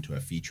novel into a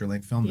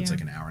feature-length film that's Yeah.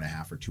 like an hour and a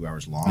half or 2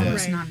 hours long, Oh, Yeah.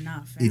 it's Right. not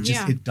enough. it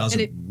just it doesn't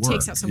and it work.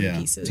 takes out so Yeah.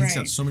 many pieces. It takes out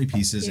Right. so many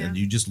pieces, and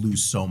Yeah. you just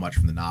lose so much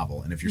from the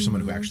novel. And if you're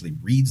someone who actually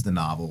reads the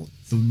novel,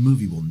 the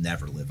movie will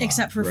never live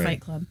Except up. for Right. Fight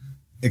Club.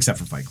 Except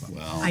for Fight Club.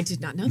 well, I did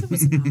not know that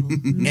was a novel.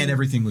 And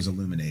everything was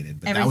illuminated,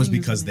 but that was Everything was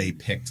because they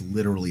illuminated. picked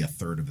literally a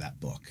third of that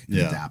book and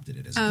Yeah. adapted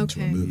it into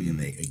Okay. a movie, and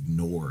they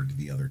ignored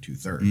the other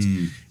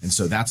 2/3. And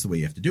so that's the way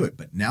you have to do it.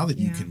 But now that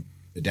you Yeah. can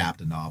adapt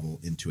a novel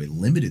into a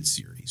limited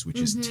series, which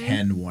is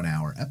 10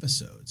 one-hour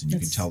episodes, and you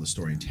can That's- tell the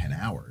story in 10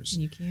 hours,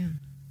 You can.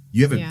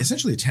 you have Yeah.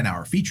 essentially a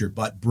 10-hour feature,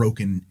 but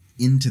broken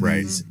into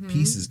Right. these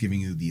pieces,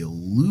 giving you the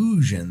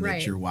illusion that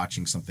Right. you're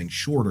watching something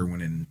shorter, when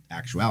in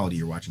actuality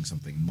you're watching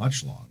something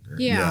much longer.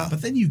 Yeah.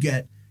 But then you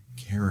get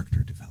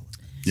character development.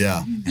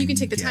 yeah. You can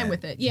take the time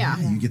with it. Yeah.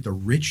 You get the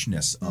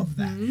richness of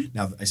that.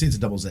 Now, I say it's a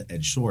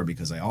double-edged sword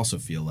because I also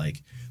feel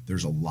like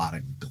there's a lot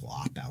of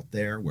glop out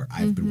there where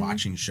I've been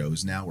watching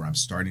shows now where I'm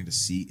starting to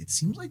see, it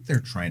seems like they're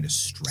trying to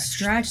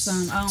stretch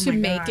them. Oh To my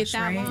make gosh, it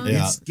that right?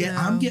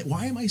 long? Yeah.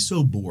 Why am I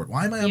so bored?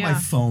 Why am I on Yeah. my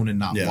phone and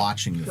not Yeah.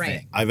 watching the Right.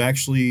 thing? I've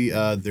actually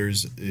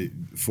there's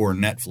for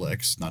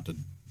Netflix, not to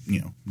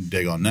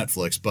dig on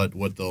Netflix, but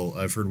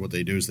I've heard what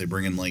they do is they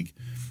bring in like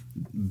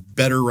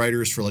better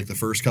writers for like the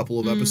first couple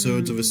of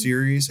episodes of a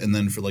series, and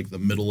then for like the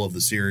middle of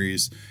the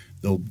series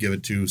they'll give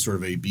it to sort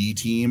of a B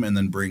team and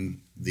then bring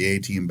the A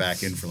team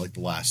back in for like the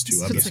last 2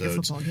 So it's like a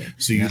episodes. football game.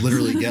 So you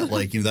literally get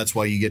like, that's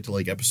why you get to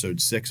like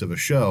episode 6 of a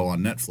show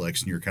on Netflix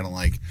and you're kind of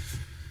like,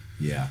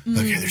 Yeah.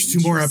 okay, there's 2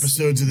 more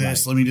episodes of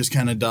this. Right. Let me just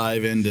kind of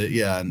dive into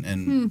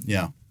and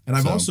yeah. And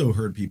I've So- also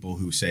heard people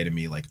who say to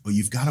me, like, oh,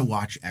 you've got to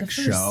watch The X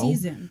first show.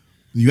 season.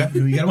 You got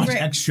to watch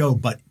Right. X show,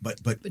 but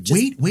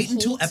just wait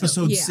until hold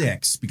episode till-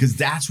 6 because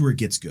that's where it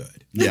gets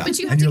good. Yeah. But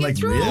you have And to you're get like,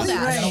 through all really?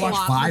 that. I gotta watch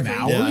slop 5 before-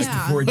 hours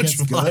Yeah. before it gets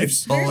Watch good. 5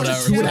 solid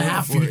hours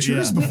 2.5 before,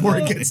 features yeah. before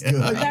it gets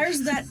good.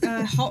 There's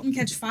that *Halt and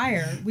Catch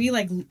Fire*. We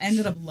like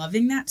ended up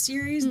loving that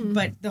series,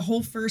 but the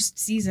whole first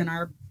season,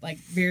 our like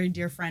very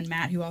dear friend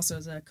Matt, who also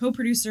is a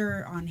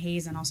co-producer on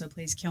Hayes and also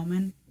plays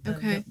Kilman,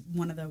 Okay.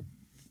 one of the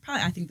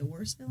probably I think the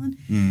worst villain.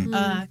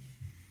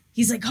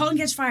 He's like, *Halt and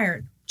Catch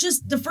Fire*.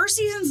 Just the first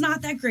season's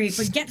not that great,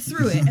 but get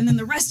through it, and then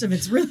the rest of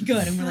it's really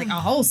good. And we're like, a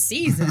whole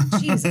season,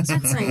 Jesus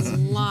That's Christ! a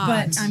lot.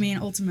 But I mean,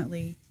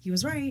 ultimately, he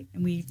was right,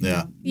 and we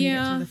Yeah. made it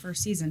Yeah. through the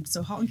first season.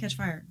 So *Halt and Catch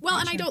Fire*. Well,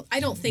 great and show. I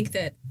don't think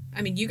that.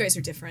 I mean, you guys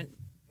are different.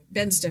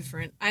 Ben's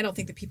different. I don't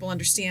think that people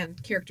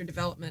understand character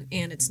development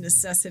and its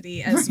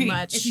necessity as Right,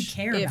 much. if you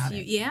care about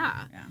it.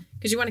 Yeah, Yeah.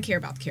 because you want to care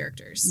about the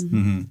characters,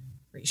 Mm-hmm.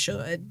 or you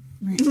should.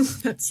 Right.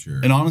 That's Sure.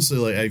 And honestly,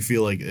 like I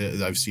feel like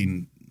I've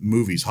seen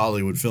movies,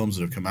 Hollywood films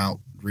that have come out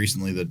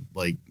recently that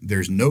like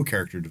there's no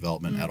character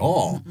development at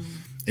all,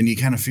 and you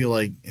kind of feel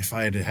like if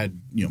I had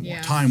more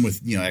Yeah. time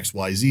with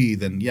XYZ,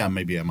 then yeah,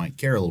 maybe I might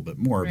care a little bit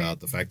more Right. about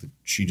the fact that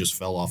she just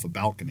fell off a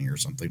balcony or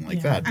something like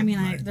Yeah. that. I mean,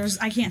 Right.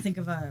 I can't think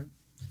of a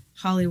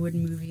Hollywood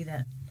movie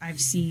that I've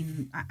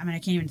seen. I mean, I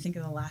can't even think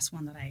of the last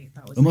one that I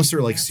thought was. Unless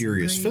they're like that's a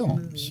serious great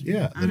films. movie.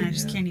 Yeah. I mean, I that-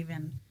 just can't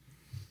even.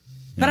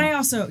 But I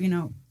also,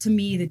 to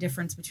me, the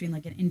difference between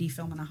like an indie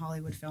film and a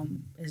Hollywood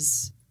film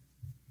is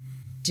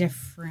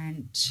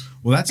different.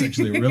 Well, that's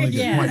actually a really good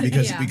Yeah, point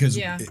because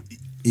yeah.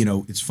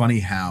 it's funny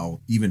how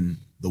even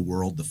the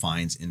world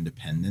defines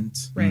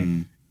independent.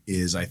 right.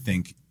 Is I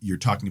think you're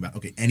talking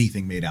about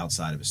anything made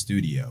outside of a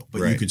studio, but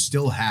you Right. could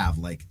still have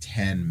like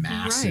 10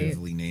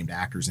 massively named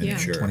actors in Yeah. it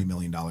and Sure. $20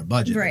 million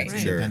budget. Right. It's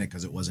Right. independent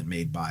because it wasn't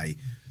made by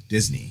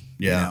Disney.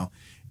 Yeah.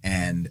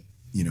 And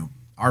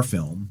our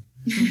film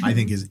I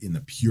think is in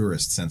the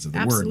purest sense of the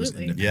word was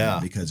Absolutely. independent Yeah.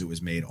 because it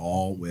was made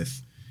all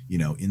with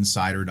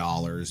insider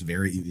dollars.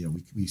 Very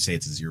we say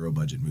it's a zero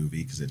budget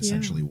movie because it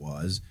essentially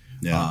was.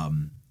 Yeah.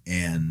 Um,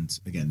 And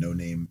again, no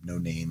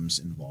names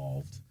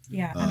involved.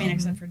 Yeah, I mean,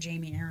 except for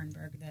Jamie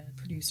Ehrenberg, the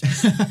producer.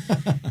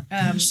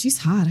 She's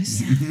hot.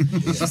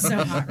 She's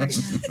so hot right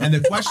now. And the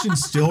question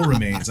still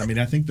remains. I mean,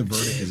 I think the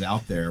verdict is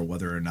out there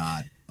whether or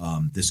not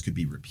this could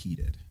be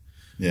repeated.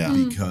 yeah.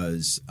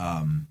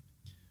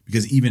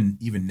 Because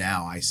even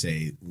now, I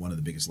say one of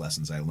the biggest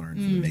lessons I learned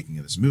from the making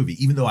of this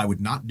movie, even though I would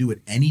not do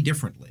it any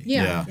differently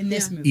Yeah. In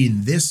this movie.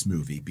 in this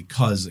movie,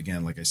 because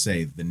again, like I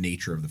say, the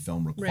nature of the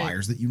film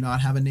requires that you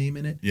not have a name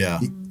in it. Yeah.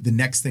 The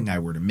next thing I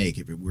were to make,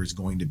 if it was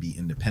going to be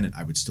independent,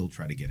 I would still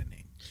try to get a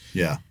name.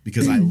 Yeah.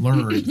 Because I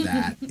learned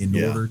that in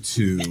Yeah. order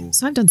to,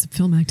 So I've done some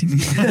film acting.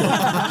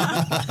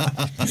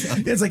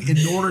 it's like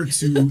in order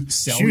to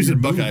sell She was your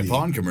in Buckeye movie,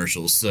 Pond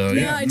commercials, so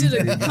Yeah, I did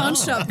a pawn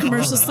shop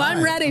commercial, so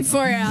I'm ready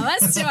for you.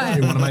 Let's do Hey,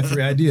 it. one of my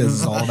 3 ideas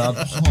is all about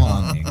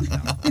pawning.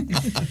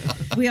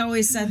 We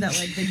always said that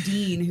like the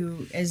dean,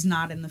 who is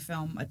not in the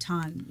film a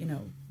ton,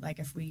 like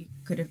if we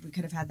could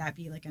have had that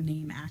be like a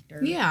name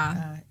actor.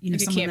 Yeah. Like a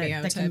someone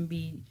cameo that can type.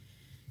 be,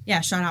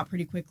 shot out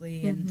pretty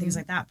quickly and things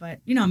like that. But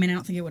I mean, I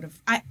don't think it would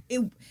have.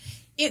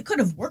 It could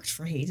have worked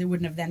for Hayes. It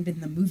wouldn't have then been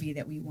the movie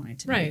that we wanted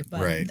to Right. make.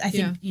 But Right. I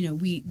think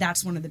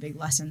that's one of the big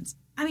lessons.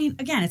 I mean,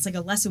 again, it's like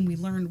a lesson we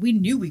learned. We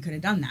knew we could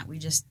have done that. We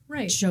just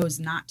Right. chose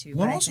not to.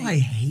 Well, But also, I I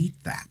think,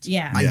 hate that.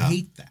 Yeah. I Yeah.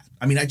 hate that.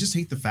 I mean, I just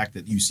hate the fact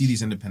that you see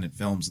these independent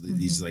films,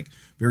 these like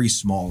very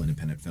small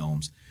independent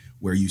films,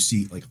 where you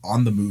see like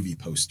on the movie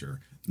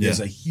poster, there's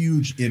Yeah. a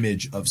huge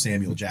image of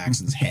Samuel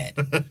Jackson's head,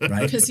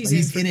 right? Because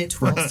he's Like, in it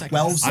for 12 seconds.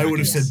 12 I would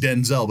have said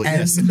seconds. Denzel, but And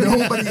yes.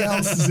 nobody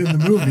else is in the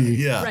movie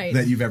Yeah. Right.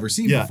 that you've ever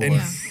seen Yeah, before.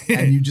 and-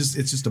 And it's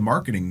just a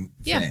marketing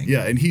Yeah. thing.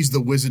 Yeah, and he's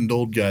the wizened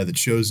old guy that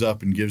shows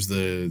up and gives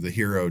the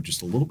hero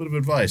just a little bit of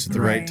advice at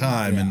the right Right.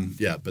 time,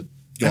 Yeah. and but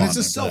go And on it's a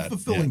after that.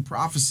 self-fulfilling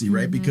prophecy,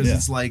 right? Because Yeah.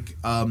 it's like,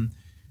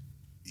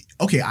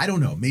 okay, I don't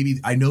know. Maybe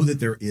I know that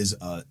there is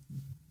a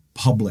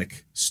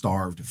public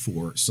starved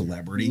for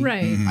celebrity.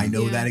 Right. Mhm. I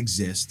know Yeah. that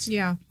exists.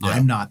 Yeah.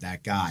 I'm not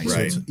that guy.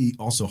 Right. So it's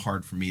also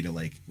hard for me to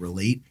like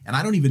relate. And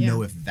I don't even Yeah.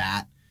 know if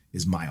that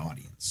is my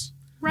audience.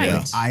 Right.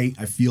 Yeah. I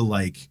feel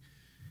like,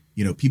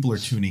 people are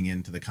tuning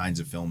into the kinds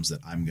of films that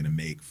I'm going to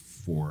make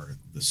for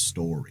the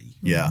story.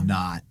 Yeah.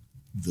 Not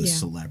the Yeah.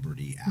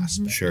 celebrity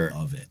aspect Sure.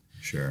 of it.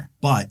 Sure.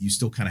 But you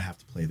still kind of have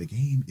to play the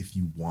game if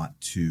you want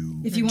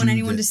to. if you want do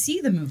anyone the- to see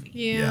the movie.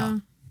 Yeah.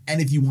 and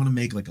if you want to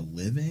make like a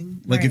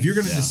living, like if Right. you're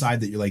going to Yeah.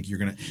 decide that you're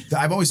going to,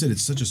 I've always said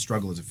it's such a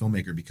struggle as a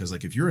filmmaker because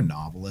like if you're a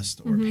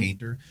novelist or a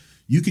painter,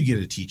 you could get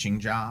a teaching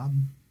job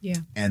Yeah.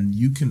 and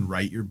you can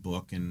write your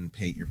book and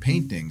paint your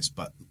paintings,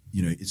 but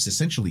it's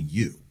essentially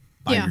you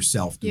by Yeah.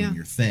 yourself doing Yeah.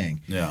 your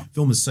thing. Yeah.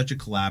 Film is such a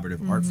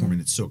collaborative art form and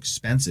it's so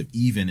expensive,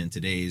 even in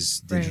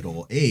today's Right.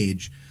 digital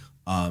age,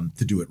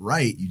 to do it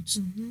right,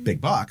 big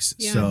bucks.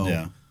 Yeah. So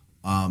Yeah.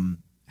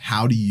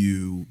 how do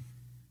you,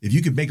 if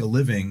you could make a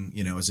living,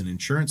 as an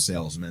insurance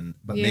salesman,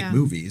 but Yeah. make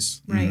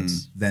movies, Right.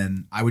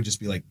 then I would just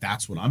be like,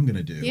 that's what I'm going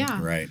to do.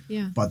 Yeah. Right.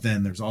 Yeah. But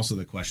then there's also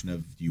the question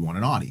of, do you want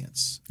an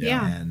audience?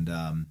 Yeah. And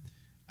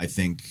I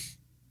think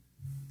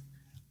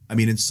I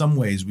mean, in some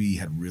ways, we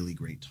had really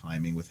great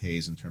timing with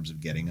Hayes in terms of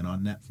getting it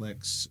on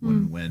Netflix.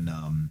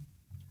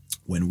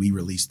 When we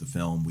released the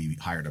film, we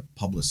hired a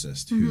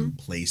publicist who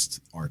placed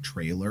our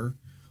trailer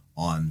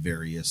on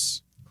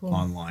various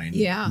online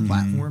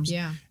platforms.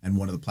 Yeah. And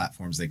one of the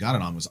platforms they got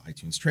it on was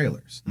iTunes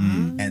Trailers.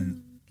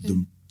 And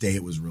the day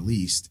it was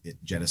released,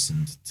 it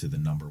jettisoned to the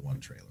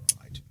 #1 trailer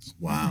on iTunes.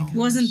 Wow. It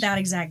wasn't that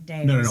exact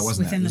day. No, it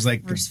wasn't within that. It was the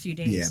like first few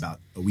days. Yeah, about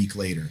a week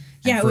later.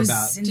 Yeah, And it for was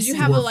about insane. Did you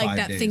 4 have or like 5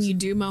 that days. thing you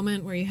do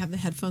moment where you have the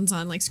headphones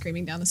on, like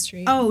screaming down the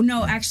street? Oh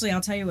no, actually, I'll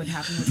tell you what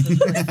happened. Which was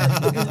really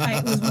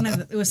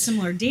funny. It was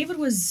similar. David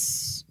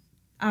was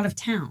out of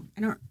town.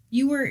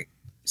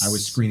 I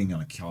was screening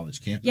on a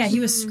college campus. Yeah, he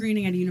was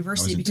screening at a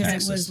university in because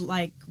Texas. it was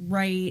like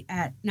right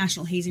at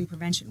National Hazing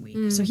Prevention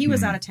Week. So he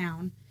was out of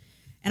town,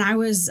 and I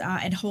was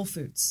at Whole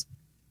Foods,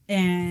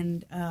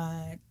 and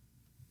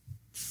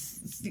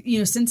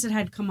since it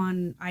had come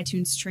on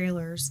iTunes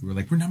trailers, We were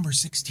like, we're number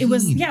 16. it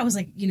was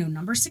like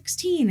number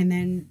 16, and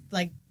then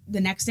like the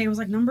next day it was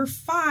like number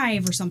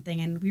 5 or something,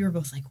 and we were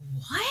both like,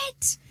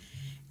 what?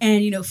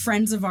 And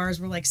friends of ours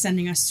were like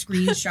sending us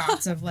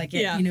screenshots of like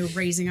it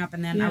raising up,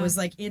 and then I was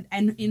like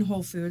in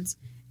Whole Foods,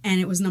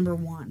 and it was number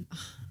 1.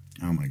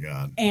 Oh my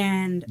God.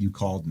 And You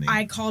called me.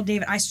 I called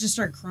David. I just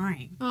started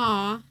crying.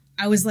 Aw.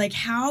 I was like,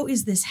 how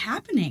is this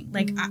happening?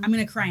 Like, I'm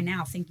going to cry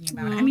now thinking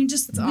about it. I mean,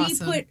 just we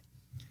awesome. put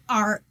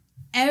our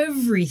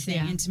everything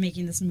Yeah. into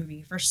making this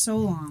movie for so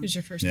long. It was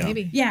your first Yeah.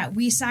 baby. Yeah,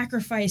 we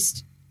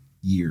sacrificed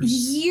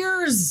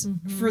years.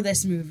 for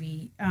this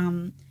movie.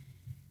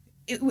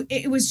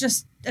 It was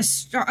just a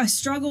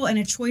struggle and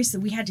a choice that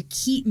we had to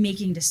keep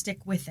making to stick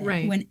with it.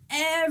 Right. When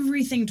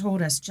everything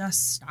told us,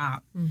 just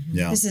stop.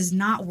 Yeah. This is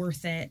not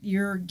worth it.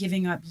 You're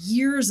giving up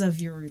years of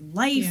your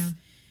life. Yeah.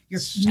 My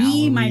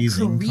Salaries,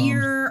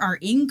 career, our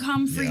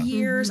income for Yeah.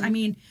 years. I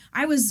mean,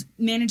 I was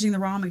managing the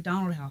Ronald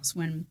McDonald House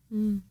when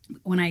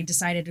I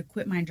decided to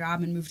quit my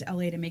job and move to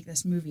LA to make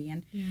this movie.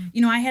 And,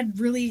 I had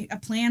really a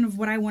plan of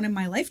what I wanted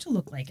my life to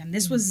look like. And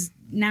this was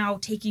now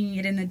taking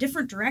it in a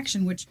different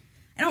direction, which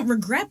I don't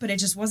regret, but it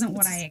just wasn't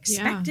what I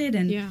expected.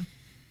 And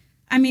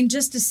I mean,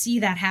 just to see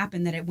that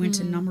happen, that it went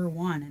to number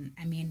 1. And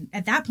I mean,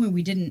 at that point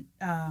we didn't,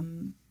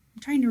 I'm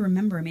trying to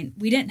remember. I mean,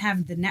 we didn't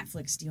have the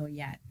Netflix deal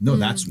yet. No,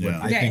 that's what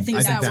Yeah. I Yeah,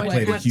 think that what-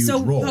 played a huge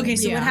role. Okay,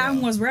 so Yeah. what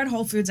happened was we're at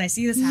Whole Foods. I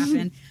see this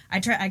happen.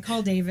 I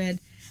call David,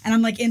 and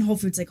I'm like in Whole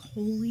Foods, like,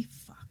 holy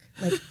fuck.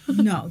 Like,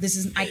 no, this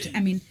isn't, I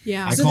mean.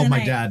 Yeah. I So called then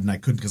my dad and I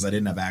couldn't because I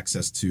didn't have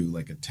access to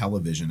like a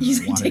television. And He's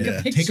I like, wanted take a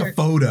to take picture. a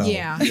photo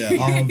Yeah.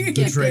 of the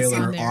this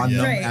trailer in there. on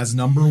them Right. as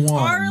number 1.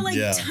 Our like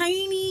Yeah.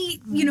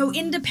 tiny,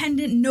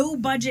 independent, no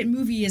budget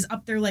movie is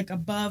up there like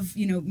above,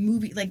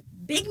 movie, like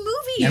big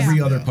movie. Every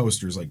other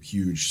poster is like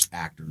huge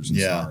actors and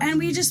Yeah. stars. And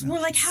we just were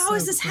like, how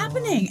is So this cool.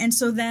 happening? And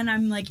so then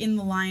I'm like in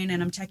the line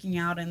and I'm checking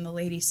out, and the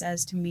lady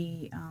says to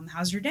me,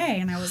 how's your day?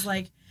 And I was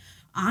like,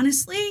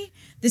 honestly,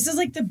 this is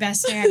like the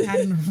best day I've had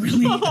in a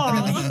really,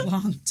 really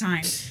long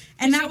time.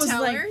 And Did that you was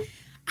tell like, her?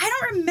 I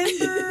don't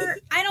remember.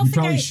 I don't You think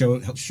probably I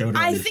showed her on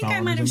I your think phone I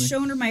or might have something?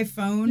 shown her my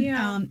phone.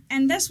 Yeah.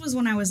 And this was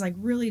when I was like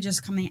really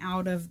just coming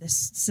out of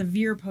this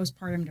severe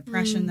postpartum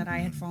depression that I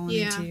had fallen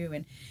Yeah. into.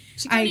 And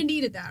She kind I- of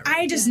needed that. I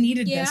Right just then.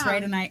 needed this, Yeah.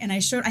 right? And I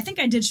think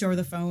I did show her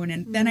the phone,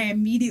 and then I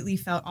immediately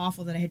felt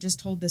awful that I had just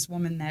told this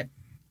woman that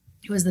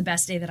it was the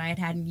best day that I had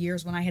had in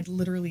years, when I had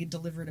literally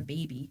delivered a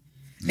baby.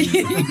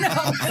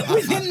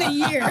 Within the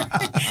year.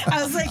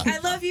 I was like, I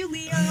love you,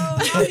 Leo.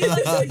 Mommy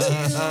loves you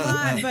too a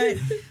lot. But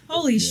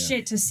holy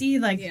shit, to see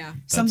like Yeah.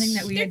 something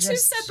that we They're had two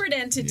just separate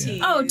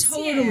entities. Oh,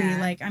 totally. Yeah.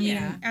 Like, I mean,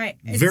 Yeah.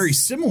 it's- Very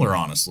similar,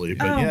 honestly.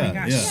 But Oh yeah, my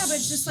gosh. yeah. Yeah, but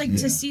just like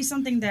to see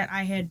something that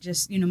I had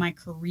just, my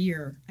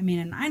career. I mean,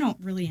 and I don't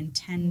really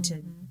intend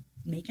to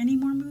make any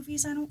more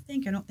movies, I don't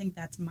think. I don't think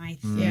that's my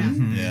thing. Yeah.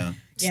 Yeah.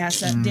 Yeah,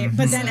 so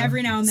but then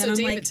every now and then So I'm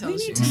David like,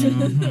 tells we need you.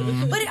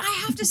 to. But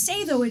I have to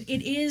say though, it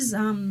is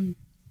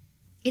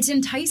it's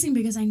enticing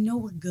because I know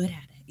we're good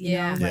at it. You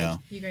Yeah. know? Like, Yeah.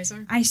 You guys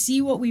are. I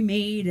see what we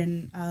made,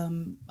 and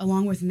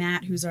along with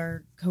Matt, who's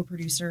our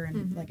co-producer,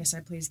 and like I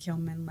said, plays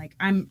Kilman. Like,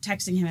 I'm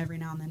texting him every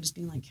now and then, just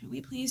being like, "Can we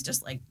please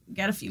just like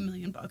get a few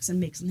 $1,000,000 and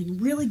make something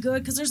really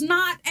good? Because there's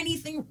not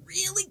anything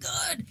really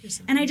good,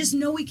 and I just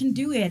know we can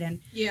do it." And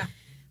Yeah.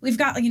 we've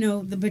got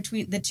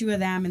between the two of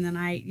them, and then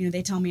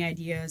they tell me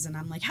ideas, and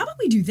I'm like, "How about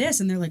we do this?"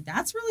 And they're like,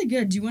 "That's really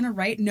good. Do you want to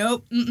write?"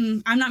 Nope,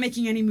 I'm not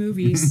making any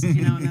movies. And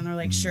then they're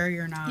like, "Sure,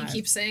 you're not." You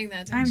keep saying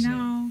that. I don't you?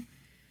 know.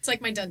 It's like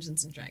my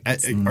Dungeons and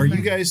Dragons. Are you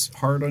guys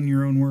hard on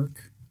your own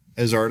work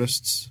as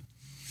artists?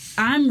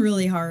 I'm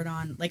really hard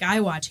on, like,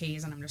 I watch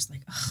Hayes and I'm just like,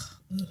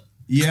 ugh.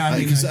 Yeah, I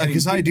mean,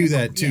 Because I do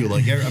that too.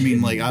 Like, I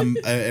mean, like I'm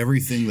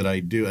everything that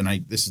I do, and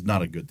this is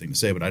not a good thing to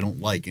say, but I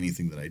don't like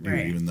anything that I do,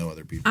 Right. even though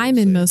other people. I'm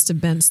say in it. most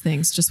of Ben's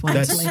things. Just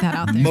wanted to That's lay that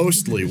out there.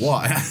 mostly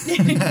why.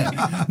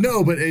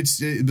 No, but it's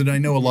that I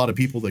know a lot of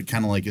people that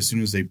kind of like as soon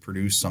as they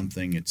produce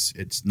something,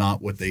 it's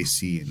not what they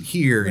see and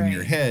hear in your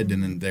Right. head,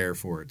 and then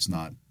therefore it's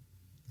not.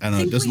 I don't I know. It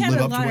think doesn't we had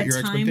live a up to lot what of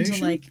your time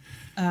expectation.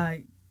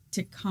 to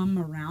to come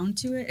around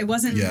to it. It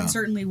wasn't Yeah.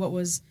 certainly what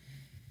was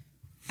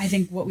I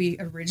think what we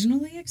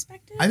originally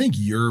expected. I think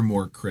you're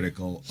more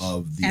critical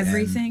of the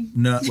Everything? end.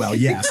 No, well,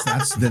 yes,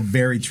 that's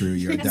very true.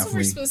 You're That's what we're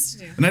definitely. supposed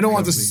to do. And I don't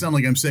want this to sound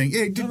like I'm saying,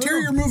 "Hey, tear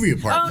your movie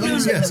apart."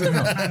 please. Yes.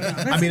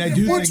 I mean, I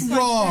do What's think.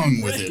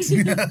 wrong with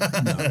it? No,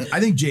 I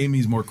think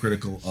Jamie's more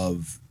critical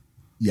of.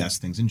 Yes,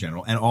 things in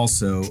general, and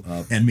also,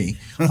 and me,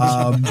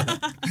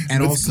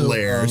 and also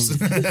glares.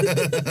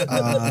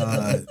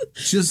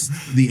 just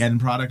the end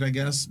product, I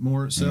guess,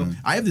 more so.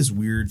 I have this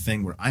weird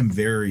thing where I'm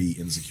very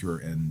insecure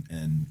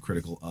and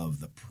critical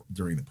of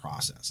during the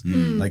process.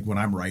 Like when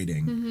I'm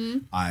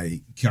writing,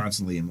 I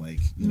constantly am like,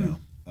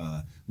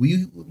 will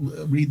you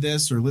read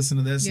this or listen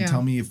to this and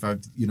tell me if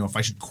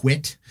I should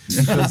quit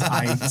because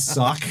I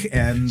suck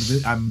and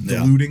I'm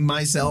deluding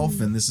myself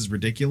and this is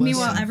ridiculous.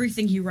 Meanwhile,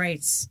 everything he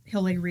writes,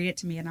 he'll like read it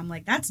to me, and I'm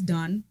like, "That's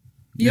don't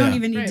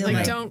even need to like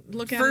like don't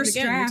look at first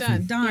it again. draft You're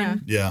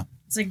done. Yeah.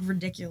 It's like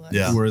ridiculous.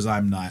 Yeah. Whereas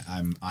I'm not.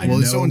 I Well,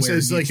 know someone where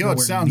says like, "Oh, it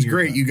nowhere sounds near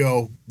great." that. You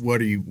go, "What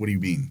do you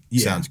mean?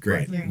 Yeah, Sounds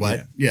great." right.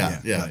 What? Yeah.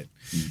 Right.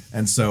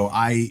 And so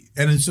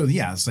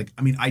it's like,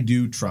 I mean, I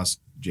do trust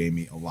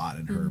Jamie a lot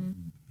and her.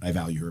 I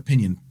value her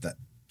opinion.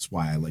 That's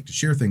why I like to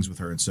share things with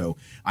her. And so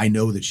I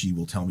know that she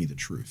will tell me the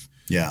truth.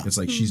 Yeah. It's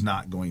like she's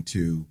not going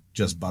to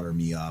just butter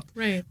me up.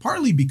 Right.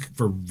 Partly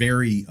for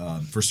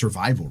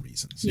survival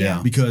reasons. Yeah.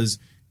 Because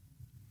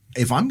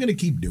if I'm going to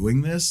keep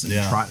doing this and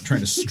Yeah. trying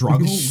to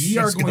struggle, we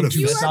are going to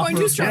You are suffer going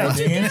to struggle.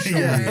 financially.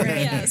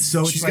 Yes.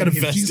 So She's it's got like, a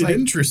if she's vested like,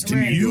 interest in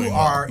you. you doing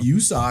are you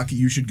suck,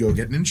 you should go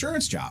get an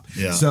insurance job.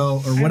 Yeah.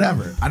 So or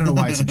whatever. I don't know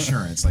why it's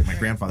insurance. Like my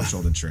grandfather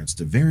sold insurance. It's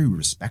a very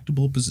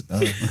respectable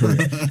career.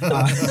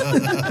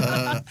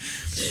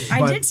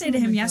 I did say to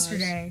him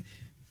yesterday,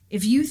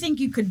 if you think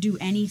you could do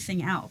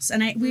anything else,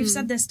 and we've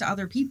said this to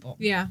other people,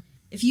 Yeah.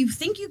 if you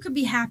think you could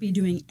be happy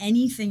doing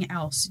anything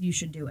else, you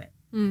should do it.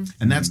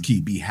 And that's key.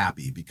 Be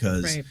happy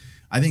because Right.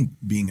 I think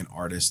being an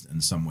artist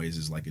in some ways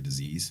is like a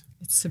disease.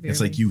 It's severe.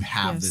 It's like you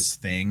have this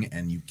thing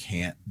and you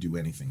can't do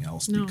anything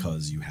else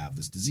because you have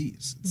this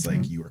disease. It's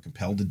like you are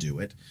compelled to do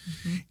it.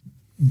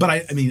 But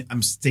I mean,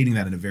 I'm stating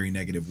that in a very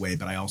negative way,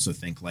 but I also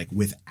think like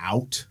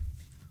without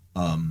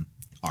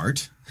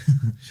art,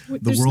 the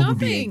There's world would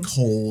be a nothing.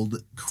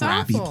 cold,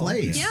 crappy awful.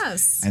 place.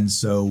 Yes. And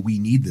so we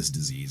need this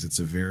disease. It's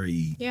a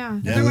very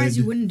Yeah. Otherwise,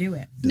 you wouldn't do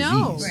it.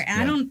 No. disease. Right.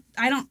 And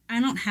I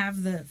don't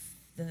have the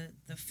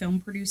film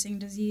producing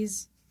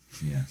disease,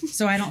 Yeah.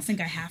 so I don't think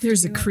I have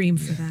There's to a do cream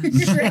for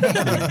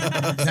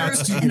that.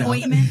 That's too, an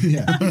ointment.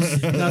 Yeah.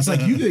 No, it's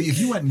like if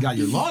you went and got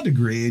your law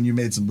degree and you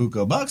made some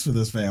buco bucks for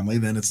this family,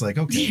 then it's like,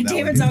 okay. that would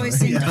David's be always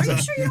saying, yeah. "Are you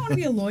sure you don't want to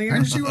be a lawyer?" Are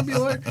you sure you want to be a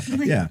lawyer?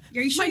 Yeah.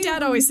 Are you sure My you dad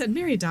don't- always said,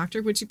 "Marry a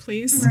doctor, would you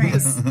please?" Right.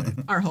 Because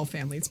our whole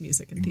family's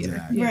music and theater.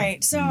 Exactly. Yeah.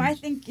 Right. So I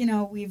think,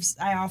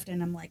 I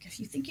often am like, if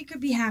you think you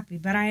could be happy,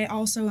 but I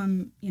also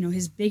am,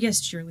 his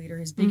biggest cheerleader,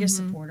 his biggest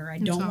supporter. I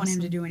don't want him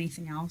to awesome. do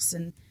anything else.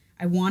 And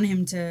I want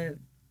him to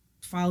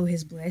follow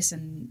his bliss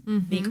and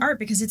make art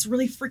because it's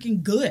really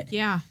freaking good.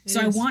 Yeah.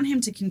 So I want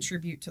him to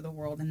contribute to the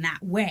world in that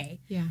way.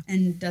 Yeah.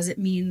 And does it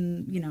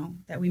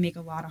mean, that we make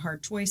a lot of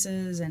hard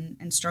choices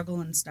and struggle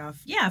and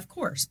stuff? Yeah, of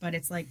course. But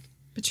it's like,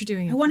 But you're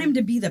doing it. I want him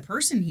to be the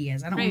person he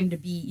is. I don't want him Right. to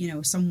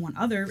be, someone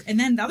other. And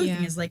then the other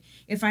thing Yeah. is like,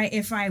 if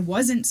I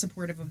wasn't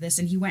supportive of this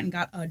and he went and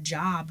got a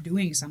job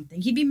doing something,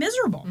 he'd be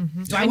miserable.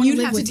 Do I And want you'd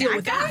to live have to with deal that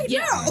with guy? that.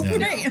 Yeah. No,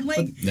 Yeah. right?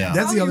 Like, Yeah.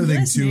 That's follow the other your thing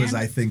bliss, too, man. is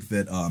I think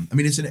that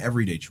it's an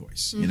everyday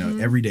choice.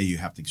 Every day you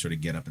have to sort of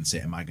get up and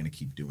say, am I going to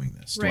keep doing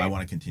this? Do I Right.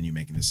 want to continue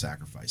making this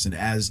sacrifice? And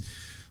as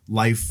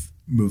life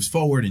moves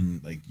forward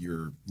and like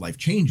your life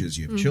changes,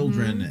 you have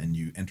children and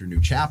you enter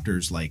new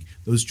chapters, like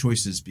those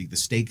choices, the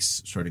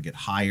stakes sort of get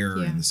higher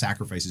Yeah. and the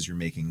sacrifices you're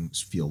making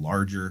feel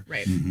larger.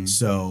 Right.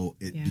 So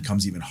it Yeah.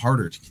 becomes even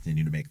harder to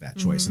continue to make that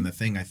choice. And the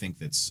thing I think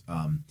that's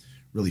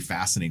really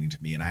fascinating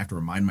to me, and I have to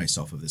remind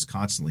myself of this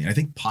constantly, and I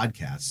think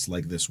podcasts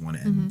like this one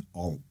and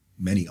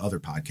many other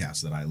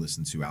podcasts that I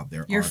listen to out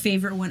there Your are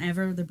favorite one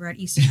ever, the Bret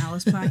Easton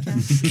Ellis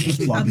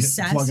podcast.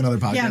 plug another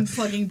podcast. Yeah, I'm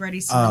plugging Bret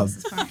Easton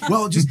Ellis' podcast.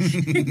 Well, just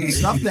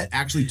stuff that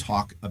actually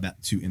talk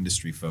about to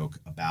industry folk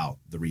about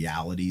the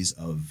realities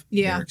of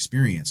Yeah. their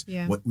experience.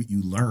 Yeah. What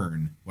you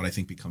learn, what I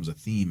think becomes a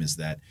theme, is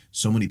that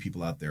so many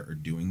people out there are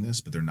doing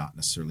this, but they're not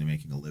necessarily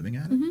making a living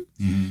at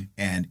it.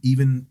 And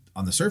even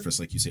on the surface,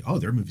 like you say, oh,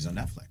 their movie's on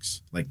Netflix.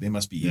 Like they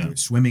must be either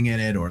swimming in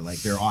it or like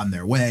they're on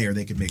their way or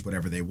they could make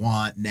whatever they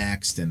want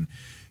next. And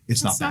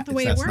it's That's not not that. the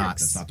way it That's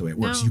works. not the way it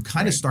works. No. You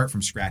kind of start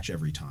from scratch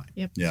every time.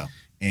 Yep. Yeah.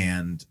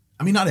 And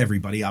I mean, not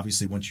everybody.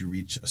 Obviously, once you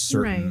reach a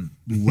certain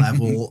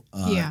level,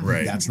 Yeah.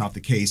 Right. that's not the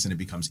case, and it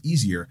becomes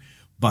easier.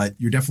 But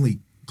you're definitely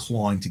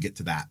clawing to get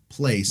to that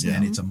place,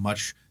 and it's a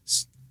much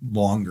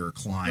longer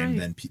climb Right.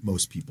 than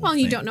most people. Well,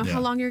 you think. don't know Yeah.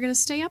 how long you're going to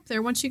stay up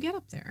there once you get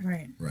up there.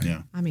 Right. Right.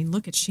 Yeah. I mean,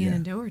 look at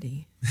Shannon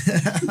Doherty.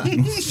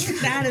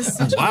 That is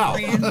such Wow. a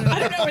random. I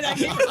don't know where that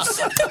came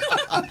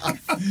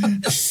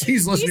from.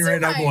 He's listening He's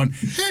right now right. going,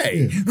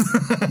 hey.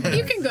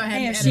 You can go ahead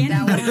Hey, and if edit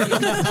Shannon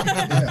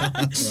that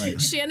one.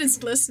 Right.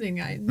 Shannon's listening.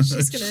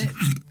 She's going to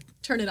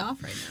turn it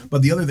off right now.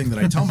 But the other thing that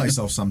I tell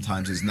myself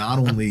sometimes is not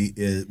only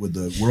would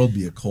the world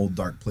be a cold,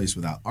 dark place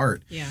without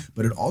art, Yeah.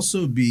 but it'd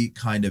also be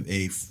kind of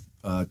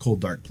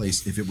Cold Dark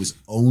Place if it was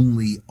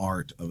only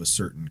art of a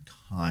certain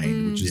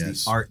kind, which is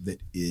Yes. the art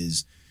that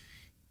is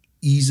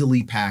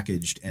easily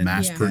packaged and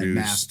Mass-produced.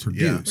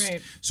 mass-produced. Yeah.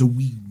 Right. So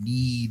we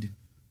need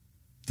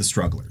the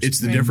strugglers. It's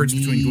the We difference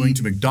between going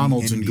to need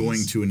McDonald's the and going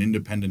indies. to an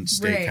independent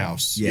Right.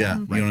 steakhouse. Yeah,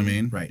 You know what I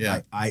mean? Right.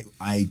 Yeah.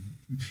 I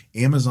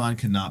Amazon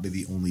cannot be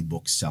the only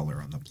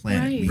bookseller on the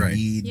planet. Right. We Right.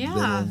 need Yeah.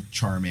 little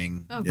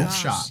charming Oh,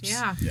 bookshops. gosh,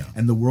 yeah. Yeah.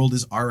 And the world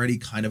is already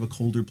kind of a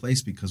colder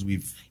place because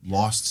we've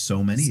lost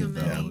so many So of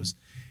many. those.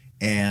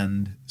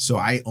 And so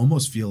I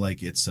almost feel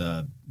like it's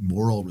a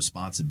moral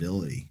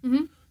responsibility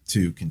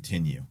to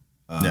continue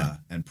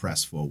and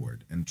press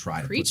forward and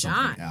try to Preach put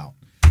something on. out.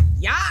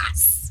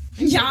 Yes.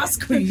 Yes,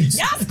 queens.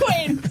 Yes,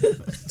 Queen.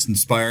 It's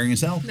inspiring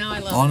as hell. No, I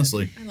love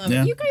Honestly. it. I love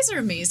Yeah. it. You guys are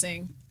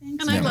amazing.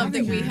 Thanks And I for love that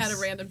having we us. had a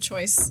random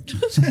choice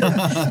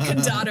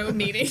Condado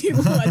meeting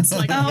once,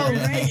 like Oh, a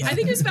year. right. I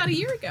think it was about a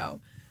year ago.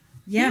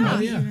 Yeah, Yeah.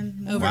 maybe Yeah.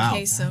 even more. Over Wow,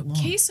 queso. that long.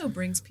 Queso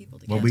brings people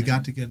together. Well, we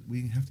have to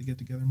get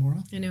together more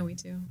often. I know we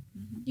do.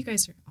 You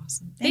guys are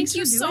awesome. Thanks Thank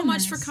you for so doing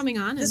much this. for coming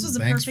on. This and- was a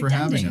Thanks perfect for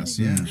having ending. us.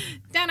 Yeah.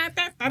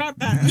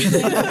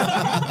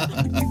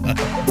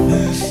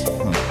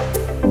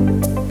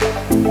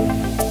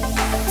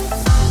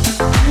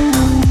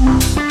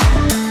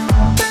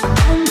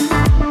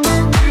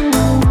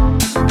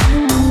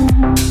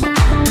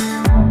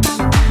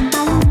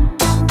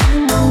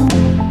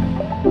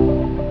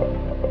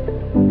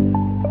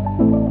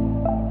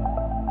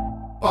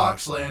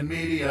 Boxland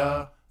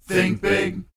Media. Think big.